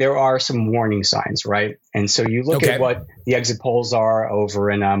 there are some warning signs, right? And so you look at what the exit polls are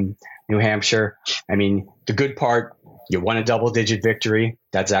over in New Hampshire. I mean, the good part, you won a double-digit victory.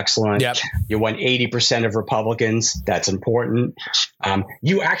 That's excellent. Yep. You won 80% of Republicans. That's important.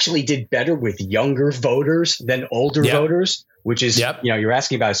 You actually did better with younger voters than older voters, which is, you're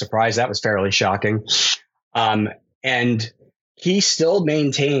asking about a surprise. That was fairly shocking. And he still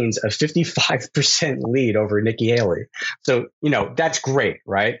maintains a 55% lead over Nikki Haley. So, that's great,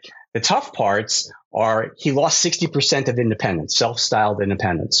 right? The tough parts are he lost 60% of independents, self-styled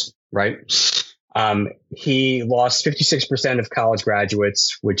independents, right? He lost 56% of college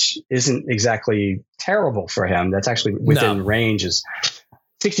graduates, which isn't exactly terrible for him. That's actually within range. Is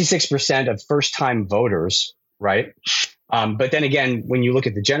 66% of first-time voters, right? But then again, when you look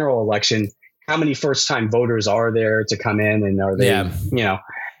at the general election, how many first-time voters are there to come in, and are they,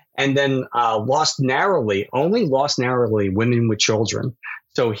 and then only lost narrowly women with children.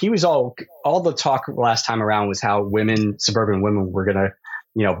 So he was all the talk last time around was how suburban women were going to,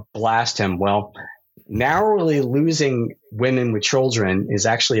 blast him. Well, narrowly losing women with children is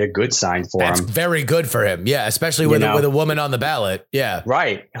actually a good sign for him. That's very good for him. Yeah. Especially with a woman on the ballot. Yeah.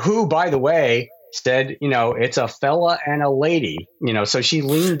 Right. Who, by the way, said, it's a fella and a lady, so she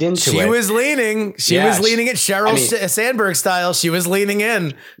leaned into it. She was leaning at Sheryl Sandberg style. She was leaning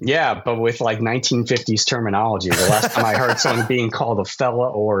in. Yeah. But with like 1950s terminology, the last time I heard someone being called a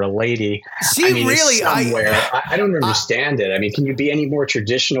fella or a lady, I don't understand it. I mean, can you be any more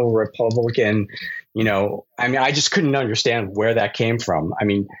traditional Republican? I just couldn't understand where that came from. I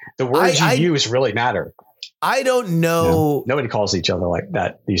mean, the words you use really matter. I don't know. Nobody calls each other like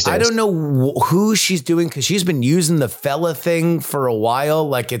that these days. I don't know who she's doing, because she's been using the fella thing for a while.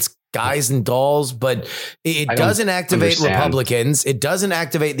 Like it's guys and dolls, but it doesn't activate Republicans. It doesn't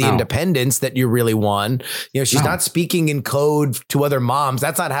activate the independents that you really want. She's not speaking in code to other moms.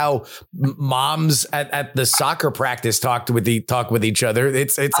 That's not how moms at the soccer practice talk with each other.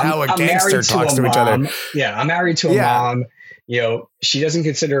 It's how a gangster talks to each other. Yeah. I'm married to a mom. She doesn't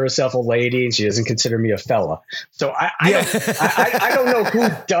consider herself a lady, and she doesn't consider me a fella. So I don't know who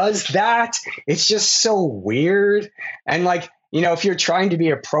does that. It's just so weird. And if you're trying to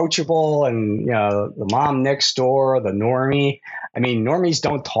be approachable and, the mom next door, the normie, I mean, normies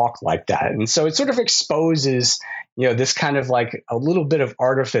don't talk like that. And so it sort of exposes, this kind of like a little bit of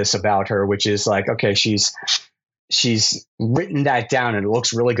artifice about her, which is like, okay, she's written that down and it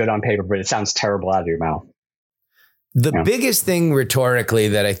looks really good on paper, but it sounds terrible out of your mouth. The biggest thing rhetorically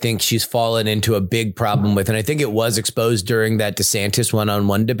that I think she's fallen into a big problem with, and I think it was exposed during that DeSantis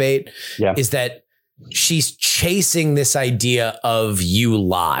one-on-one debate, is that she's chasing this idea of you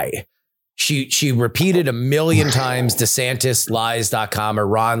lie. She repeated a million times DeSantisLies.com or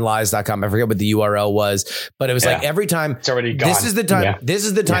RonLies.com. I forget what the URL was, but it was like every time, it's already gone. This is the time. This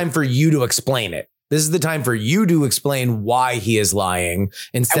is the time for you to explain it. This is the time for you to explain why he is lying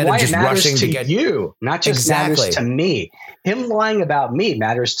instead of just rushing to get you, not just matters to me. Him lying about me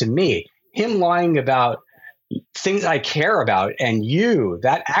matters to me. Him lying about things I care about and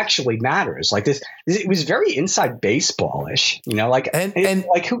that actually matters. Like this, it was very inside baseball-ish, and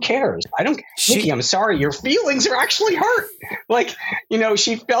who cares? I don't, Nikki, I'm sorry. Your feelings are actually hurt.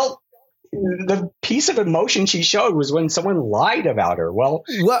 She felt the piece of emotion she showed was when someone lied about her. Well,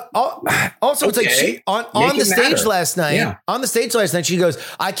 also it's like she on the stage last night. Yeah. On the stage last night, she goes,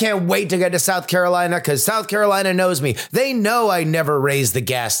 "I can't wait to get to South Carolina because South Carolina knows me. They know I never raised the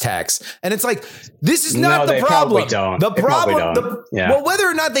gas tax." And it's like, this is not the problem. The problem, well, whether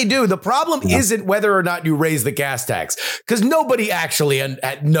or not they do, the problem isn't whether or not you raise the gas tax, because nobody actually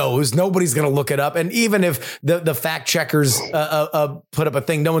knows. Nobody's going to look it up, and even if the fact checkers put up a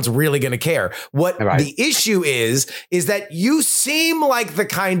thing, no one's really going to care. What the issue is that you seem like the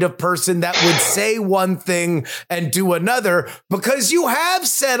kind of person that would say one thing and do another, because you have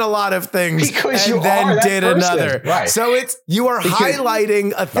said a lot of things and then did another. Right. So you are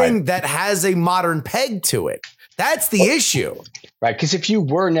highlighting a thing that has a modern peg to it. That's the issue. Right. Because if you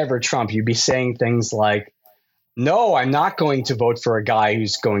were never Trump, you'd be saying things like, no, I'm not going to vote for a guy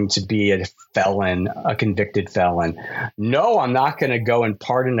who's going to be a felon, a convicted felon. No, I'm not going to go and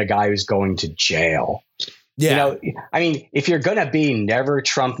pardon a guy who's going to jail. Yeah. I mean, if you're going to be never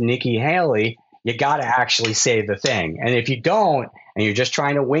Trump Nikki Haley, you got to actually say the thing. And if you don't, and you're just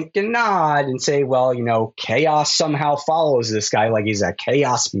trying to wink and nod and say, well, chaos somehow follows this guy like he's a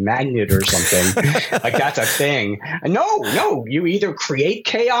chaos magnet or something, like that's a thing. No, you either create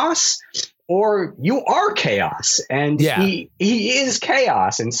chaos or you are chaos, and he is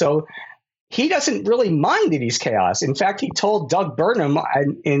chaos. And so he doesn't really mind that he's chaos. In fact, he told Doug Burnham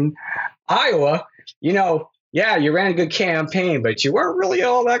in Iowa, yeah, you ran a good campaign, but you weren't really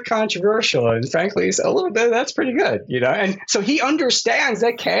all that controversial. And frankly, a little bit, that's pretty good, And so he understands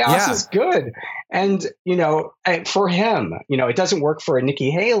that chaos is good. And, and for him, it doesn't work for a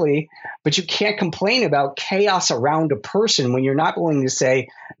Nikki Haley, but you can't complain about chaos around a person when you're not willing to say,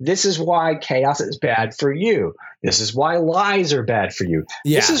 this is why chaos is bad for you. This is why lies are bad for you.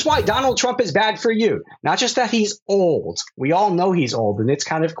 Yeah. This is why Donald Trump is bad for you. Not just that he's old. We all know he's old, and it's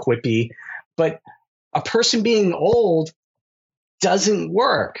kind of quippy, but a person being old doesn't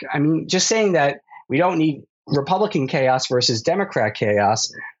work. I mean, just saying that we don't need Republican chaos versus Democrat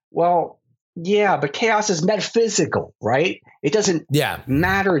chaos. Well, yeah, but chaos is metaphysical, right? It doesn't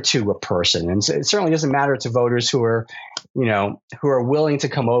matter to a person. And it certainly doesn't matter to voters who are willing to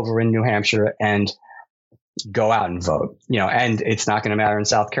come over in New Hampshire and go out and vote, and it's not going to matter in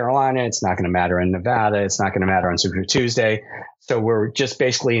South Carolina. It's not going to matter in Nevada. It's not going to matter on Super Tuesday. So we're just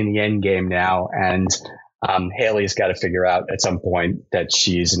basically in the end game now. And Haley's got to figure out at some point that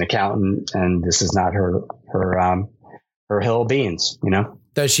she's an accountant and this is not her hill of beans,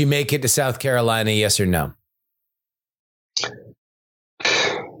 Does she make it to South Carolina? Yes or no?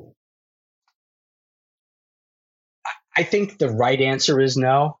 I think the right answer is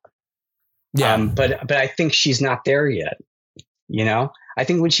no. Yeah. But I think she's not there yet. I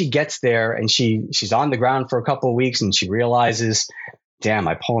think when she gets there and she's on the ground for a couple of weeks and she realizes, damn,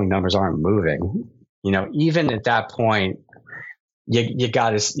 my polling numbers aren't moving. Even at that point, you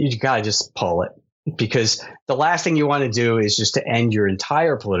gotta just pull it, because the last thing you want to do is just to end your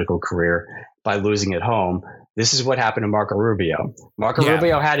entire political career by losing at home. This is what happened to Marco Rubio.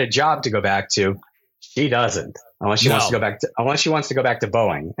 Rubio had a job to go back to. She doesn't, unless she wants to go back to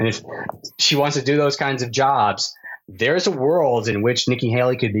Boeing. And if she wants to do those kinds of jobs, there's a world in which Nikki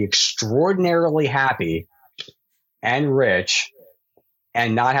Haley could be extraordinarily happy and rich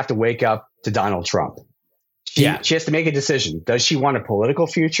and not have to wake up to Donald Trump. She has to make a decision. Does she want a political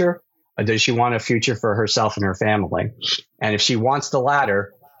future, or does she want a future for herself and her family? And if she wants the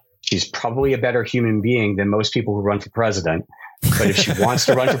latter, she's probably a better human being than most people who run for president. But if she wants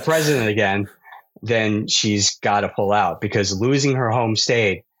to run for president again, then she's got to pull out, because losing her home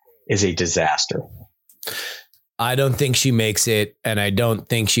state is a disaster. I don't think she makes it. And I don't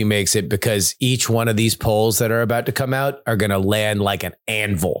think she makes it because each one of these polls that are about to come out are going to land like an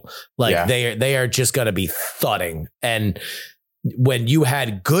anvil. They are just going to be thudding. And when you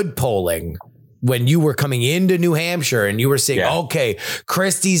had good polling, when you were coming into New Hampshire and you were saying, okay,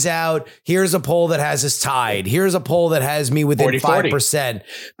 Christie's out. Here's a poll that has us tied. Here's a poll that has me within 5%.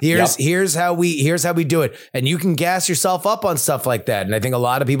 Here's how we do it. And you can gas yourself up on stuff like that. And I think a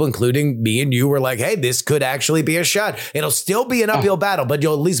lot of people, including me and you, were like, hey, this could actually be a shot. It'll still be an uphill battle, but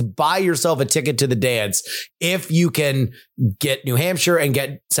you'll at least buy yourself a ticket to the dance if you can get New Hampshire and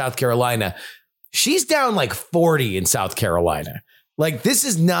get South Carolina. She's down like 40 in South Carolina. Like, this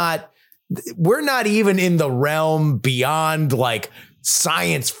is not, we're not even in the realm beyond like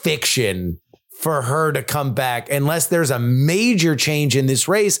science fiction for her to come back unless there's a major change in this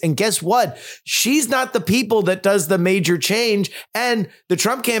race. And guess what? She's not the people that does the major change. And the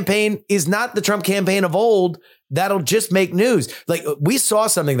Trump campaign is not the Trump campaign of old. That'll just make news. Like, we saw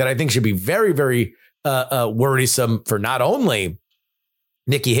something that I think should be very, very worrisome for not only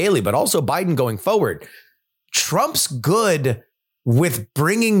Nikki Haley, but also Biden going forward. Trump's good with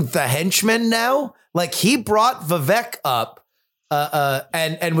bringing the henchmen now. Like, he brought Vivek up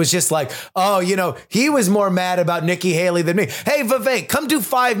and was just like, he was more mad about Nikki Haley than me. Hey, Vivek, come do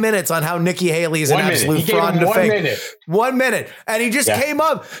 5 minutes on how Nikki Haley is an absolute fraud and a fake. 1 minute. And he just came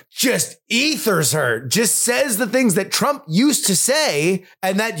up, just ethers her, just says the things that Trump used to say.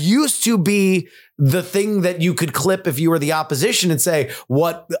 And that used to be the thing that you could clip if you were the opposition and say,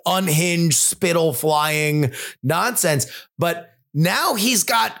 what unhinged, spittle flying nonsense. But now he's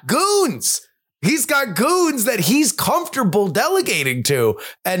got goons. He's got goons that he's comfortable delegating to.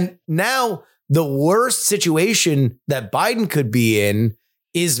 And now the worst situation that Biden could be in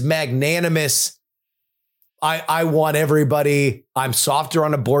is magnanimous. I want everybody. I'm softer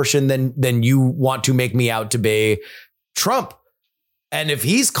on abortion than you want to make me out to be. Trump. And if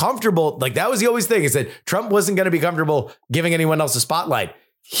he's comfortable, like, that was the always thing, is that Trump wasn't going to be comfortable giving anyone else a spotlight.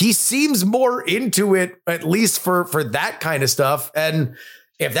 He seems more into it, at least for that kind of stuff. And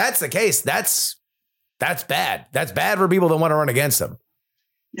if that's the case, that's bad. That's bad for people that want to run against him.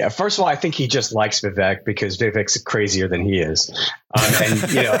 Yeah. First of all, I think he just likes Vivek because Vivek's crazier than he is. Don't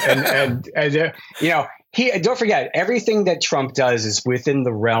forget, everything that Trump does is within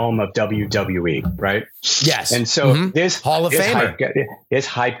the realm of WWE, right? Yes. And so there's Hall of Famer. There's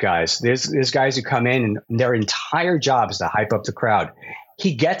hype guys. There's guys who come in and their entire job is to hype up the crowd.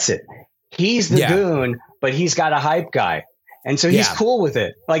 He gets it. He's the goon but he's got a hype guy. And so he's cool with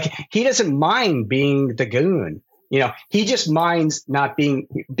it. Like, he doesn't mind being the goon. He just minds not being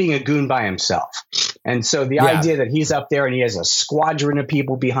a goon by himself. And so the idea that he's up there and he has a squadron of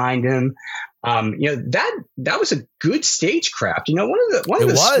people behind him, that was a good stagecraft. One of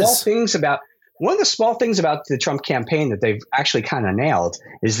the small things about the Trump campaign that they've actually kind of nailed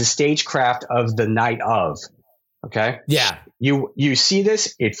is the stagecraft of the night of. Okay. Yeah. You see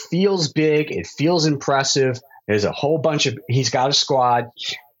this, it feels big. It feels impressive. There's a whole bunch he's got a squad.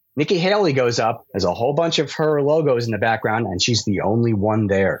 Nikki Haley goes up. There's a whole bunch of her logos in the background, and she's the only one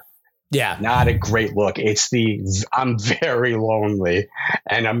there. Yeah. Not a great look. It's I'm very lonely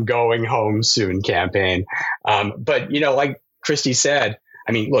and I'm going home soon campaign. But, like Christy said,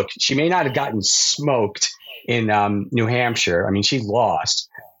 I mean, look, she may not have gotten smoked in New Hampshire. I mean, she lost.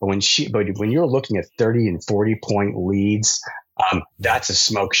 But when you're looking at 30 and 40 point leads, that's a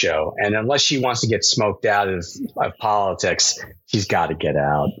smoke show. And unless she wants to get smoked out of politics, she's got to get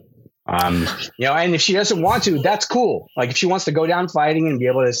out. And if she doesn't want to, that's cool. Like, if she wants to go down fighting and be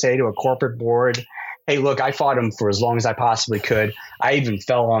able to say to a corporate board, hey, look, I fought him for as long as I possibly could. I even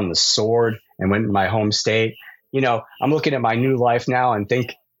fell on the sword and went to my home state. I'm looking at my new life now and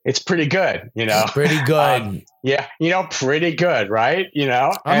think it's pretty good, Pretty good. Pretty good, right?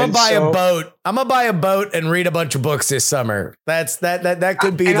 I'm gonna buy a boat and read a bunch of books this summer. That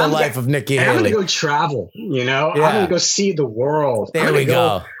could be the life of Nikki Haley. I'm gonna go travel, I'm gonna go see the world. There we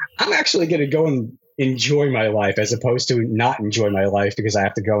go. I'm actually gonna go and enjoy my life as opposed to not enjoy my life because I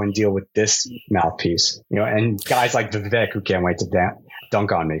have to go and deal with this mouthpiece, and guys like Vivek who can't wait to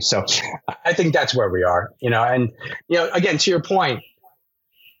dunk on me. So I think that's where we are, and again, to your point,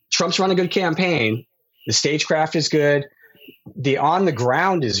 Trump's run a good campaign. The stagecraft is good. The on the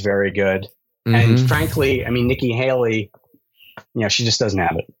ground is very good. Mm-hmm. And frankly, I mean, Nikki Haley, she just doesn't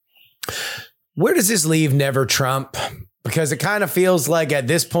have it. Where does this leave Never Trump? Because it kind of feels like at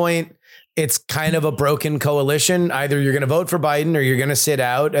this point, it's kind of a broken coalition. Either you're going to vote for Biden or you're going to sit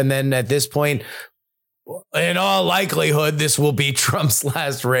out. And then at this point, in all likelihood, this will be Trump's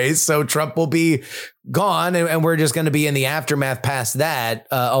last race. So Trump will be gone and we're just going to be in the aftermath past that.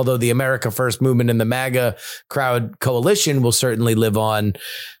 Although the America First movement and the MAGA crowd coalition will certainly live on.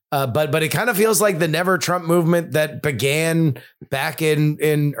 But it kind of feels like the Never Trump movement that began back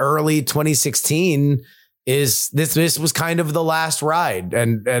in early 2016 is this was kind of the last ride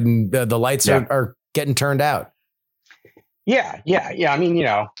and the lights are getting turned out. Yeah. I mean,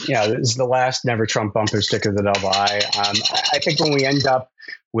 this is the last Never Trump bumper sticker that I'll buy. I think when we end up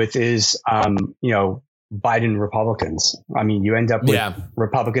with is, Biden Republicans. I mean, you end up with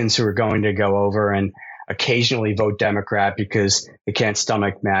Republicans who are going to go over and occasionally vote Democrat because they can't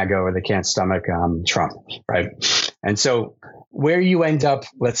stomach MAGA or they can't stomach Trump, right? And so where you end up,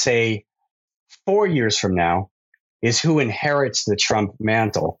 let's say 4 years from now, is who inherits the Trump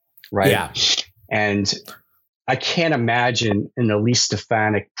mantle, right? Yeah. And I can't imagine an Elise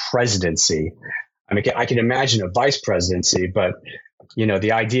Stefanik presidency. I mean, I can imagine a vice presidency, but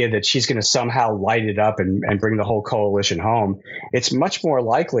the idea that she's going to somehow light it up and bring the whole coalition home, it's much more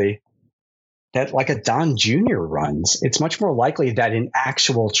likely that like a Don Jr. runs. It's much more likely that an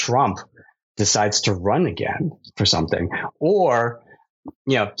actual Trump decides to run again for something, or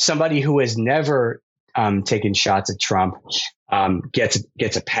somebody who has never taken shots at Trump gets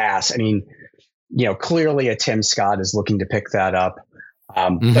a pass. I mean, clearly a Tim Scott is looking to pick that up.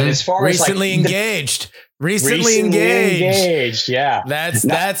 But as far recently engaged, yeah, that's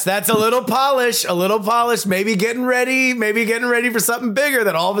a little polish, maybe getting ready for something bigger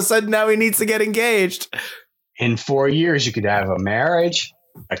that all of a sudden now he needs to get engaged. In 4 years, you could have a marriage,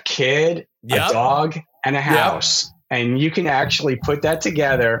 a kid, a dog, and a house. And you can actually put that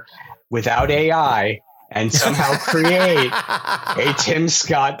together without AI and somehow create a Tim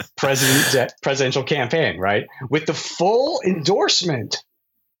Scott presidential campaign, right? With the full endorsement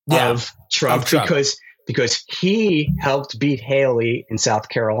of Trump. Because he helped beat Haley in South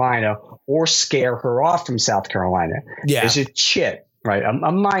Carolina or scare her off from South Carolina. Yeah. There's a chit, right?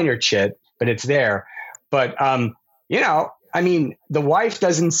 A minor chit, but it's there. But, I mean, the wife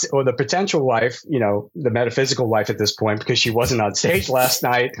doesn't, or the potential wife, the metaphysical wife at this point, because she wasn't on stage last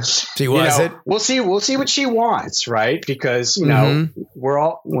night. She wasn't. We'll see what she wants, right? Because, we're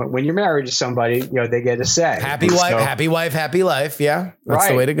all, when you're married to somebody, they get a say. Happy wife, happy life. Yeah. That's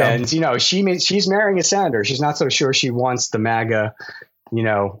the way to go. And, she's marrying a senator. She's not so sure she wants the MAGA,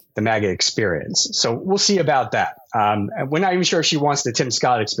 the MAGA experience. So we'll see about that. We're not even sure if she wants the Tim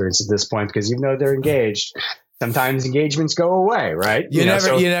Scott experience at this point, because even though they're engaged, sometimes engagements go away, right? You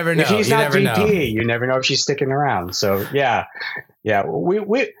never know. If he's not VP, you never know if she's sticking around. So yeah.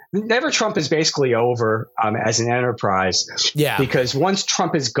 We never Trump is basically over as an enterprise. Yeah. Because once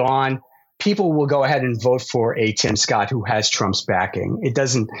Trump is gone, people will go ahead and vote for a Tim Scott who has Trump's backing.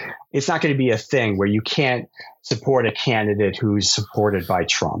 It's not going to be a thing where you can't support a candidate who's supported by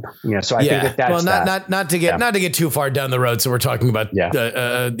Trump. So I think that's not to get too far down the road. So we're talking about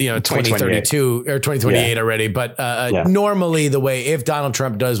 2032 or 2028 already. But normally the way, if Donald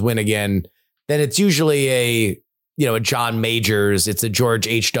Trump does win again, then it's usually a John Majors, it's a George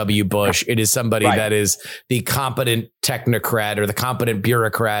H.W. Bush. It is somebody that is the competent technocrat or the competent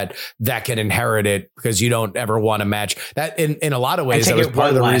bureaucrat that can inherit it, because you don't ever want to match that in a lot of ways. That was part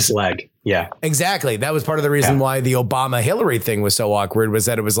of the reason. Yeah, exactly. That was part of the reason why the Obama Hillary thing was so awkward, was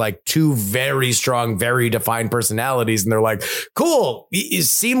that it was like two very strong, very defined personalities. And they're like, cool,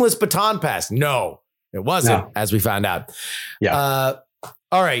 seamless baton pass. No, it wasn't, as we found out. Yeah.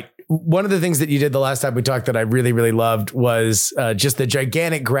 All right. One of the things that you did the last time we talked that I really, really loved was just the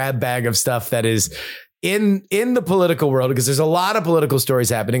gigantic grab bag of stuff that is in the political world, because there's a lot of political stories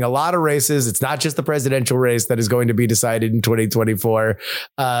happening, a lot of races. It's not just the presidential race that is going to be decided in 2024.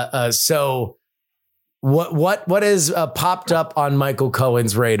 So what has popped up on Michael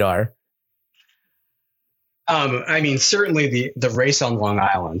Cohen's radar? Certainly the race on Long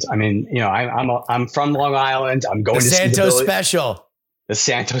Island. I'm from Long Island. I'm going to Santos special. The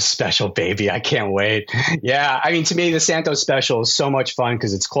Santos special, baby. I can't wait. Yeah. To me, the Santos special is so much fun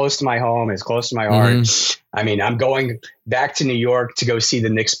because it's close to my home. It's close to my heart. I'm going back to New York to go see the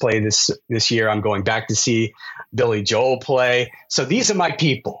Knicks play this year. I'm going back to see Billy Joel play. So these are my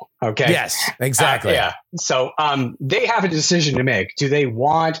people. Okay. Yes, exactly. So they have a decision to make. Do they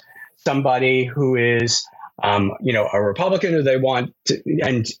want somebody who is a Republican, or they want to,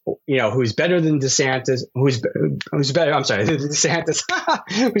 and who's better than DeSantis, who's better than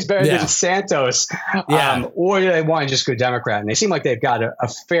Santos, or do they want to just go Democrat? And they seem like they've got a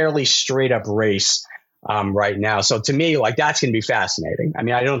fairly straight up race right now. So to me, that's going to be fascinating.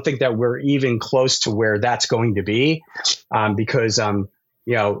 I don't think that we're even close to where that's going to be, because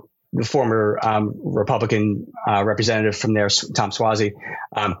the former Republican representative from there, Tom Suozzi,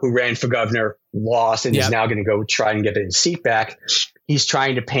 who ran for governor, lost, and is now going to go try and get his seat back. He's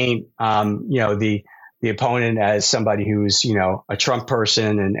trying to paint, the opponent as somebody who's, a Trump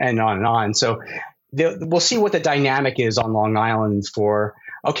person, and on and on. So we'll see what the dynamic is on Long Island for,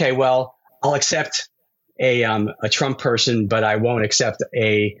 okay, well, I'll accept a Trump person, but I won't accept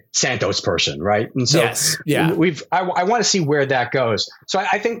a Santos person, right? And so I want to see where that goes. So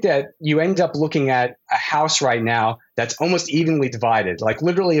I think that you end up looking at a House right now that's almost evenly divided. Like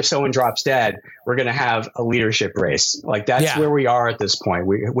literally, if someone drops dead, we're going to have a leadership race. That's where we are at this point.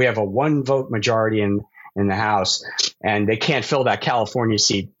 We have a 1 vote majority in the House, and they can't fill that California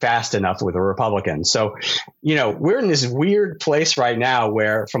seat fast enough with a Republican. So, we're in this weird place right now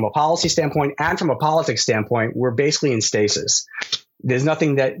where, from a policy standpoint and from a politics standpoint, we're basically in stasis. There's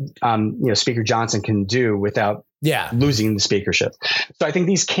nothing that, Speaker Johnson can do without losing the speakership. So I think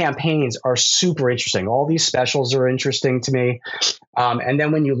these campaigns are super interesting. All these specials are interesting to me. And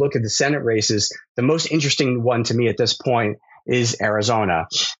then when you look at the Senate races, the most interesting one to me at this point is Arizona.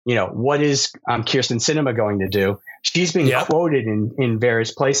 What is Kyrsten Sinema going to do? She's been quoted in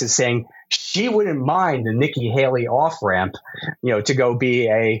various places saying she wouldn't mind the Nikki Haley off ramp, to go be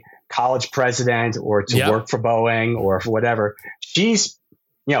a college president or to work for Boeing or for whatever. She's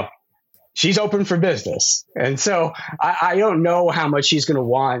open for business. And so I don't know how much she's going to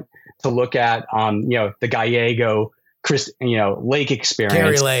want to look at, the Gallego Lake experience.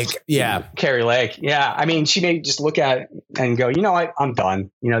 Carrie Lake. Yeah. She may just look at it and go, I'm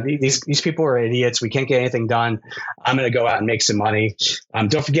done. These people are idiots. We can't get anything done. I'm going to go out and make some money.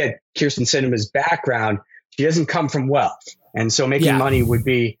 Don't forget Kyrsten Sinema's background. She doesn't come from wealth. And so making money would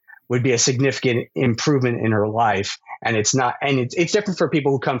be a significant improvement in her life. And it's not, and it's different for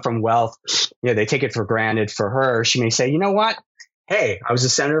people who come from wealth. They take it for granted. For her, she may say, you know what? Hey, I was a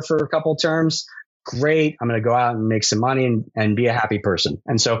senator for a couple of terms. Great. I'm going to go out and make some money and be a happy person.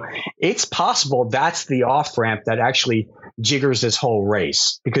 And so it's possible that's the off ramp that actually jiggers this whole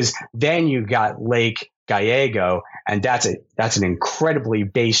race, because then you got Lake Gallego, and that's an incredibly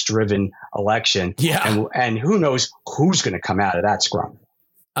base driven election. Yeah. And who knows who's going to come out of that scrum.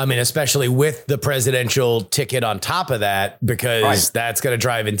 Especially with the presidential ticket on top of that, because that's going to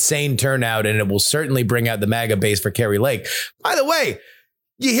drive insane turnout, and it will certainly bring out the MAGA base for Carrie Lake. By the way,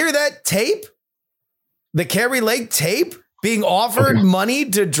 you hear that tape? The Carrie Lake tape being offered money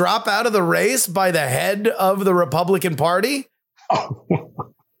to drop out of the race by the head of the Republican Party. Oh,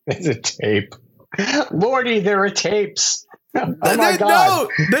 there's a tape. Lordy, there are tapes. Oh my God. No,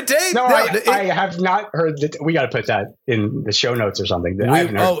 the tape. No, I have not heard that. We got to put that in the show notes or something.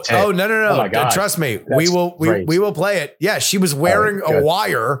 No. Oh my God. Trust me. We will play it. Yeah. She was wearing a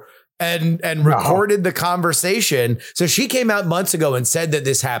wire and recorded the conversation. So she came out months ago and said that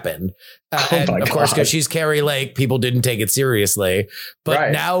this happened. And of course, because she's Carrie Lake, people didn't take it seriously.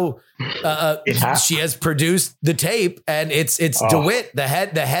 But now she has produced the tape, and it's DeWitt, the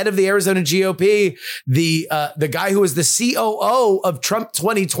head of the Arizona GOP, the guy who was the COO of Trump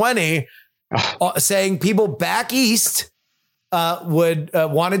 2020, saying people back east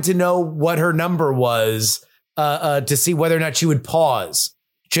wanted to know what her number was to see whether or not she would pause.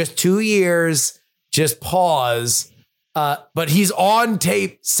 Just 2 years, just pause. But he's on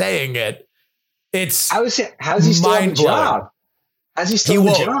tape saying it. It's how's he still on the job? How's he still on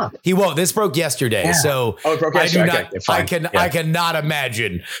the job? He won't. This broke yesterday. Yeah. So it broke yesterday. I cannot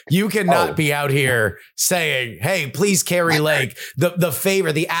imagine. You cannot be out here saying, hey, please, Carrie Lake, the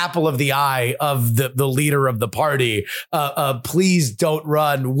favor, the apple of the eye of the leader of the party. Please don't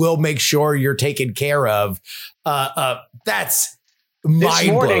run. We'll make sure you're taken care of. That's this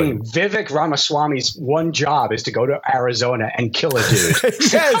morning, Vivek Ramaswamy's one job is to go to Arizona and kill a dude.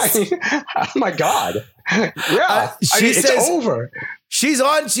 Yes. Oh my God. Yeah. It's over. She's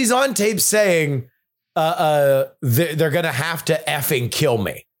on tape saying they're going to have to effing kill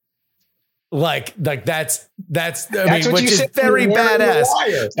me. Like that's which is very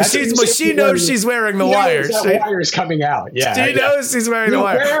badass. She knows she's wearing the wire. The wire is coming out. Yeah, she knows she's wearing the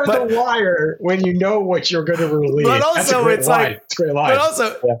wire. Wear the wire when you know what you're going to release. But also, it's a great line. But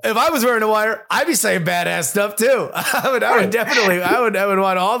also, yeah. If I was wearing a wire, I'd be saying badass stuff too. I would definitely. I would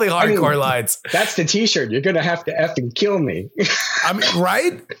want all the hardcore lines. That's the T-shirt. You're going to have to effing kill me. I mean,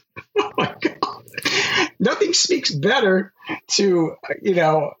 right? Oh my God! Nothing speaks better to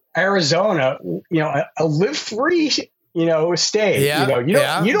Arizona, a live free, state. Yeah,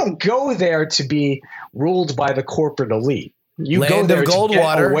 you don't go there to be ruled by the corporate elite. You Land go there of to get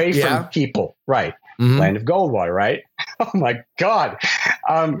Goldwater. away from people, right? Mm-hmm. Land of Goldwater, right? Oh my God,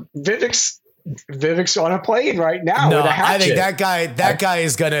 Vivek's on a plane right now. No, with a hatchet. I think that guy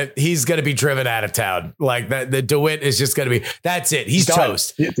he's gonna be driven out of town. Like that, the DeWitt is just gonna be. That's it. He's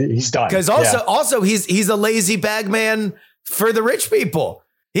toast. He's done. Because also he's a lazy bag man for the rich people.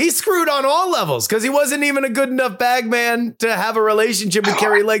 He's screwed on all levels because he wasn't even a good enough bag man to have a relationship with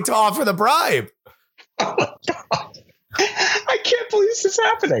Carrie Lake to offer the bribe. Oh my God. I can't believe this is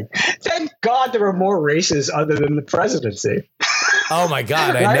happening. Thank God there are more races other than the presidency. Oh my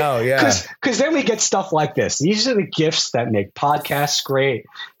God, right? I know, yeah. Because then we get stuff like this. These are the gifts that make podcasts great,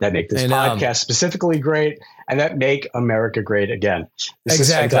 that make this podcast specifically great, and that make America great again. This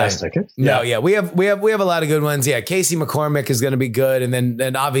is fantastic. No, yeah, we have a lot of good ones. Yeah, Casey McCormick is going to be good, and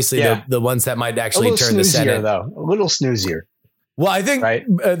then obviously the ones that might actually turn the Senate. Though a little snoozier. Well, I think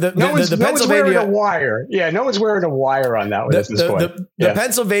the Pennsylvania, one's wearing a wire. Yeah, no one's wearing a wire on that one at this point. The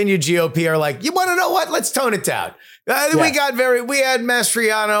Pennsylvania GOP are like, you want to know what? Let's tone it down. We had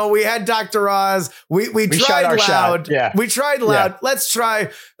Mastriano, we had Dr. Oz, we tried loud. Yeah. We tried loud. Yeah. Let's try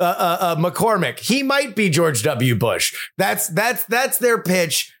McCormick. He might be George W. Bush. That's their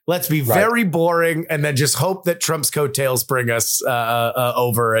pitch. Let's be very boring and then just hope that Trump's coattails bring us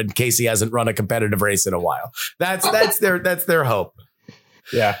over and Casey hasn't run a competitive race in a while. That's their hope.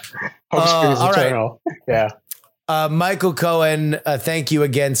 Yeah. Hope springs eternal. Right. Yeah. Michael Cohen, thank you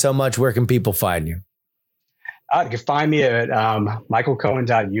again so much. Where can people find you? You can find me at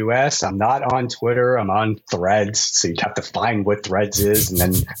michaelcohen.us. I'm not on Twitter. I'm on Threads. So you'd have to find what Threads is and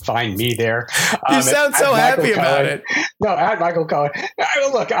then find me there. You sound so happy about it. No, at Michael Cohen.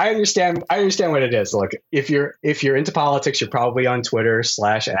 Look, I understand what it is. Look, if you're into politics, you're probably on Twitter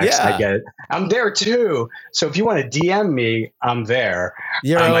 /X. Yeah. I get it. I'm there too. So if you want to DM me, I'm there.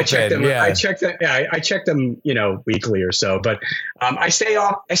 You're open. I check them. Yeah. I check them, weekly or so. But I stay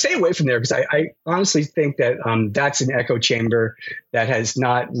away from there because I honestly think that that's an echo chamber that has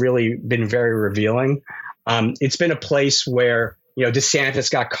not really been very revealing. It's been a place where, DeSantis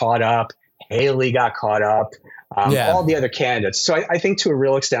got caught up, Haley got caught up, all the other candidates. So I think to a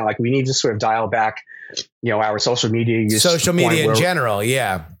real extent, like we need to sort of dial back, our social media use. Social media in general.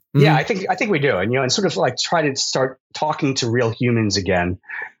 Yeah. Mm-hmm. Yeah, I think we do. And, sort of like try to start talking to real humans again.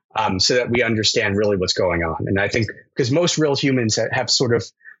 So that we understand really what's going on. And I think because most real humans have sort of,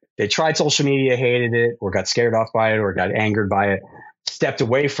 they tried social media, hated it, or got scared off by it, or got angered by it, stepped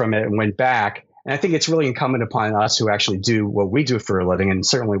away from it and went back. And I think it's really incumbent upon us who actually do what we do for a living, and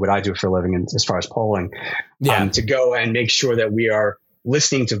certainly what I do for a living as far as polling, to go and make sure that we are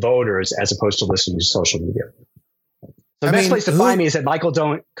listening to voters as opposed to listening to social media. So the best place to find me is at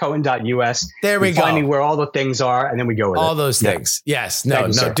michaelcohen.us. There we go. Find me where all the things are, and then we go with all those things. Yes.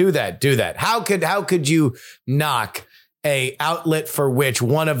 No, do that. How could you knock a outlet for which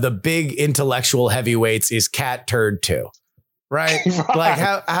one of the big intellectual heavyweights is Cat Turd 2? Right? Like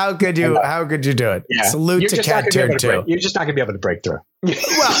how could you do it? Yeah. Salute to Cat Turd 2. You're just not gonna be able to break through. Well,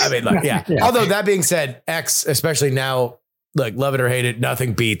 I mean, look, yeah. Although that being said, X, especially now, like, love it or hate it,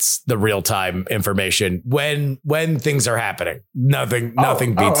 nothing beats the real time information when things are happening. Nothing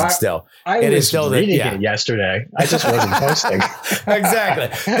beats it. Still, it is still reading it yesterday. I just wasn't posting. Exactly.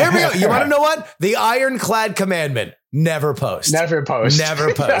 There we go. You want to know what? The ironclad commandment: never post. Never post.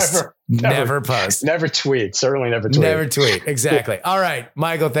 Never post. Never post. Never tweet. Certainly never tweet. Never tweet. Exactly. All right,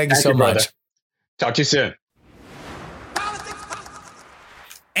 Michael. Thank you so much. Talk to you soon.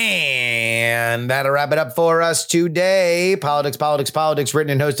 And that'll wrap it up for us today. Politics,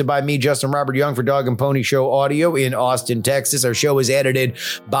 written and hosted by me, Justin Robert Young, for Dog and Pony Show Audio in Austin, Texas. Our show is edited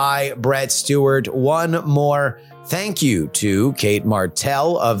by Brett Stewart. One more thank you to Cate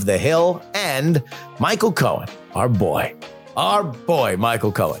Martel of The Hill and Michael Cohen, our boy,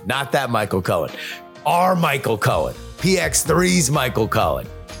 Michael Cohen. Not that Michael Cohen, our Michael Cohen, PX3's Michael Cohen.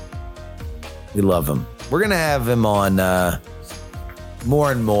 We love him. We're going to have him on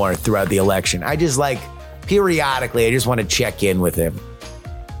more and more throughout the election. I just periodically, I just want to check in with him.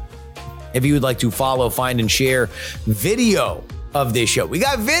 If you would like to follow, find, and share video of this show. We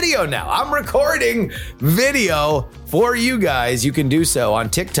got video now. I'm recording video for you guys. You can do so on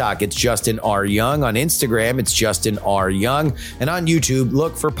TikTok. It's Justin R. Young. On Instagram, it's Justin R. Young. And on YouTube,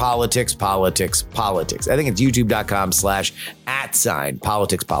 look for Politics. I think it's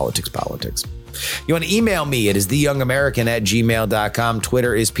youtube.com/@politics. You want to email me? It is theyoungamerican@gmail.com.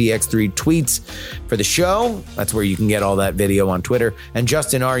 Twitter is PX3 tweets for the show. That's where you can get all that video on Twitter. And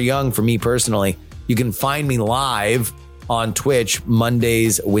Justin R. Young for me personally. You can find me live on Twitch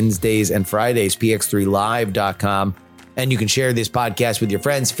Mondays, Wednesdays, and Fridays, px3live.com. And you can share this podcast with your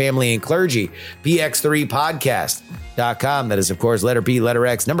friends, family, and clergy, px3podcast.com. That is, of course, letter P, letter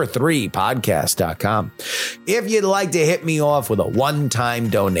X, number 3, podcast.com. If you'd like to hit me off with a one-time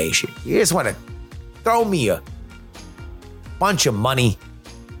donation, you just want to throw me a bunch of money,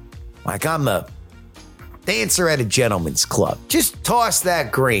 like I'm a dancer at a gentleman's club, just toss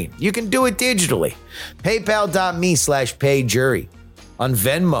that green. You can do it digitally. PayPal.me/payjury. On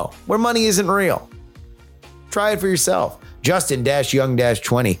Venmo, where money isn't real. Try it for yourself.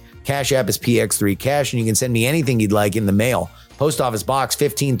 Justin-Young-20. Cash App is PX3 Cash, and you can send me anything you'd like in the mail. Post Office Box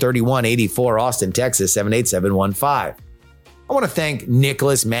 153184, Austin, Texas 78715. I want to thank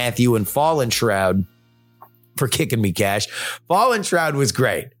Nicholas, Matthew, and Fallen Shroud for kicking me cash. Fallen Shroud was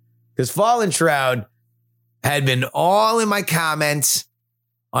great because Fallen Shroud had been all in my comments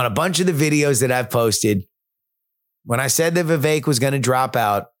on a bunch of the videos that I've posted. When I said that Vivek was going to drop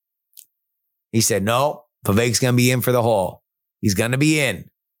out, he said, no, Vivek's going to be in for the haul. He's going to be in.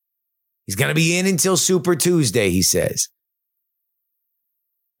 He's going to be in until Super Tuesday, he says.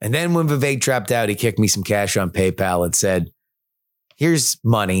 And then when Vivek dropped out, he kicked me some cash on PayPal and said, here's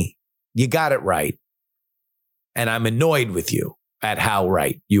money. You got it right. And I'm annoyed with you at how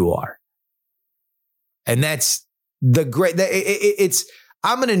right you are. And that's the great,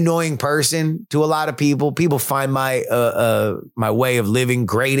 I'm an annoying person to a lot of people. People find my way of living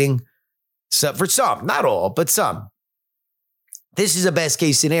grating. So for some, not all, but some. This is a best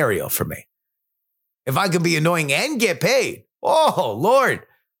case scenario for me. If I could be annoying and get paid, oh, Lord,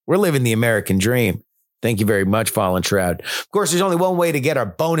 we're living the American dream. Thank you very much, Fallen Shroud. Of course, there's only one way to get our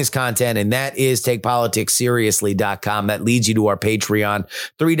bonus content, and that is takepoliticsseriously.com. That leads you to our Patreon.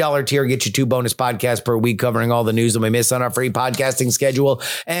 $3 tier gets you 2 bonus podcasts per week covering all the news that we miss on our free podcasting schedule.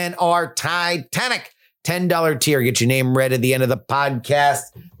 And our Titanic $10 tier gets your name read at the end of the podcast,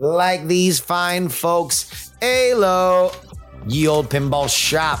 like these fine folks. Halo, Ye Old Pinball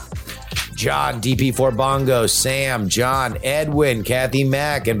Shop, John, DP4 Bongo, Sam, John, Edwin, Kathy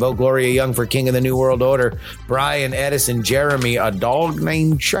Mack, and vote Gloria Young for King of the New World Order, Brian, Edison, Jeremy, a dog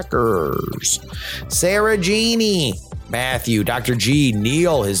named Checkers, Sarah Jeannie, Matthew, Dr. G,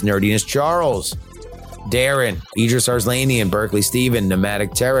 Neil, his nerdiness, Charles, Darren, Idris Arslanian, Berkeley Stephen,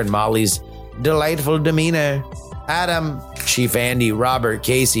 Pneumatic Terran, Molly's delightful demeanor, Adam, Chief Andy, Robert,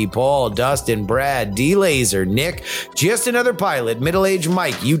 Casey, Paul, Dustin, Brad, D-Laser, Nick, Just Another Pilot, Middle-Aged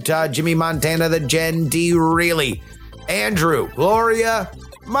Mike, Utah, Jimmy Montana, the Gen D, Really, Andrew, Gloria,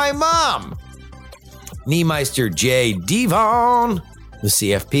 my mom, Niemeister, J, Devon, the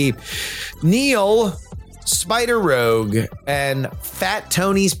CFP, Neil, Spider Rogue, and Fat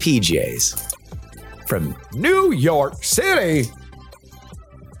Tony's PJs from New York City.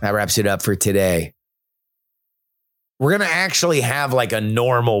 That wraps it up for today. we're going to actually have like a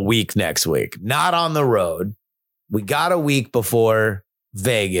normal week next week, not on the road. We got a week before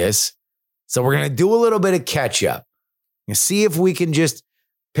Vegas. So we're going to do a little bit of catch up and see if we can just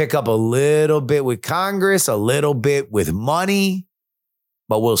pick up a little bit with Congress, a little bit with money,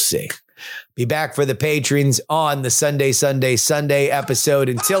 but we'll see. Be back for the patrons on the Sunday episode.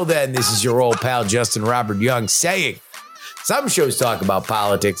 Until then, this is your old pal, Justin Robert Young, saying some shows talk about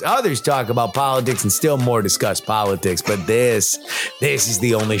politics, others talk about politics, and still more discuss politics. But this is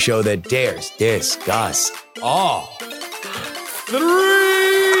the only show that dares discuss all three.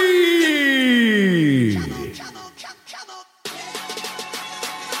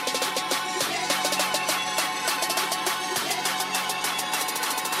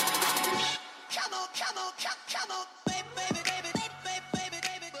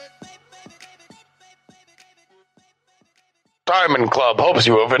 Diamond Club hopes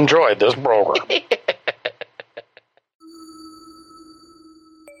you have enjoyed this program.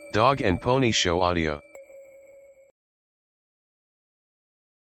 Dog and Pony Show audio.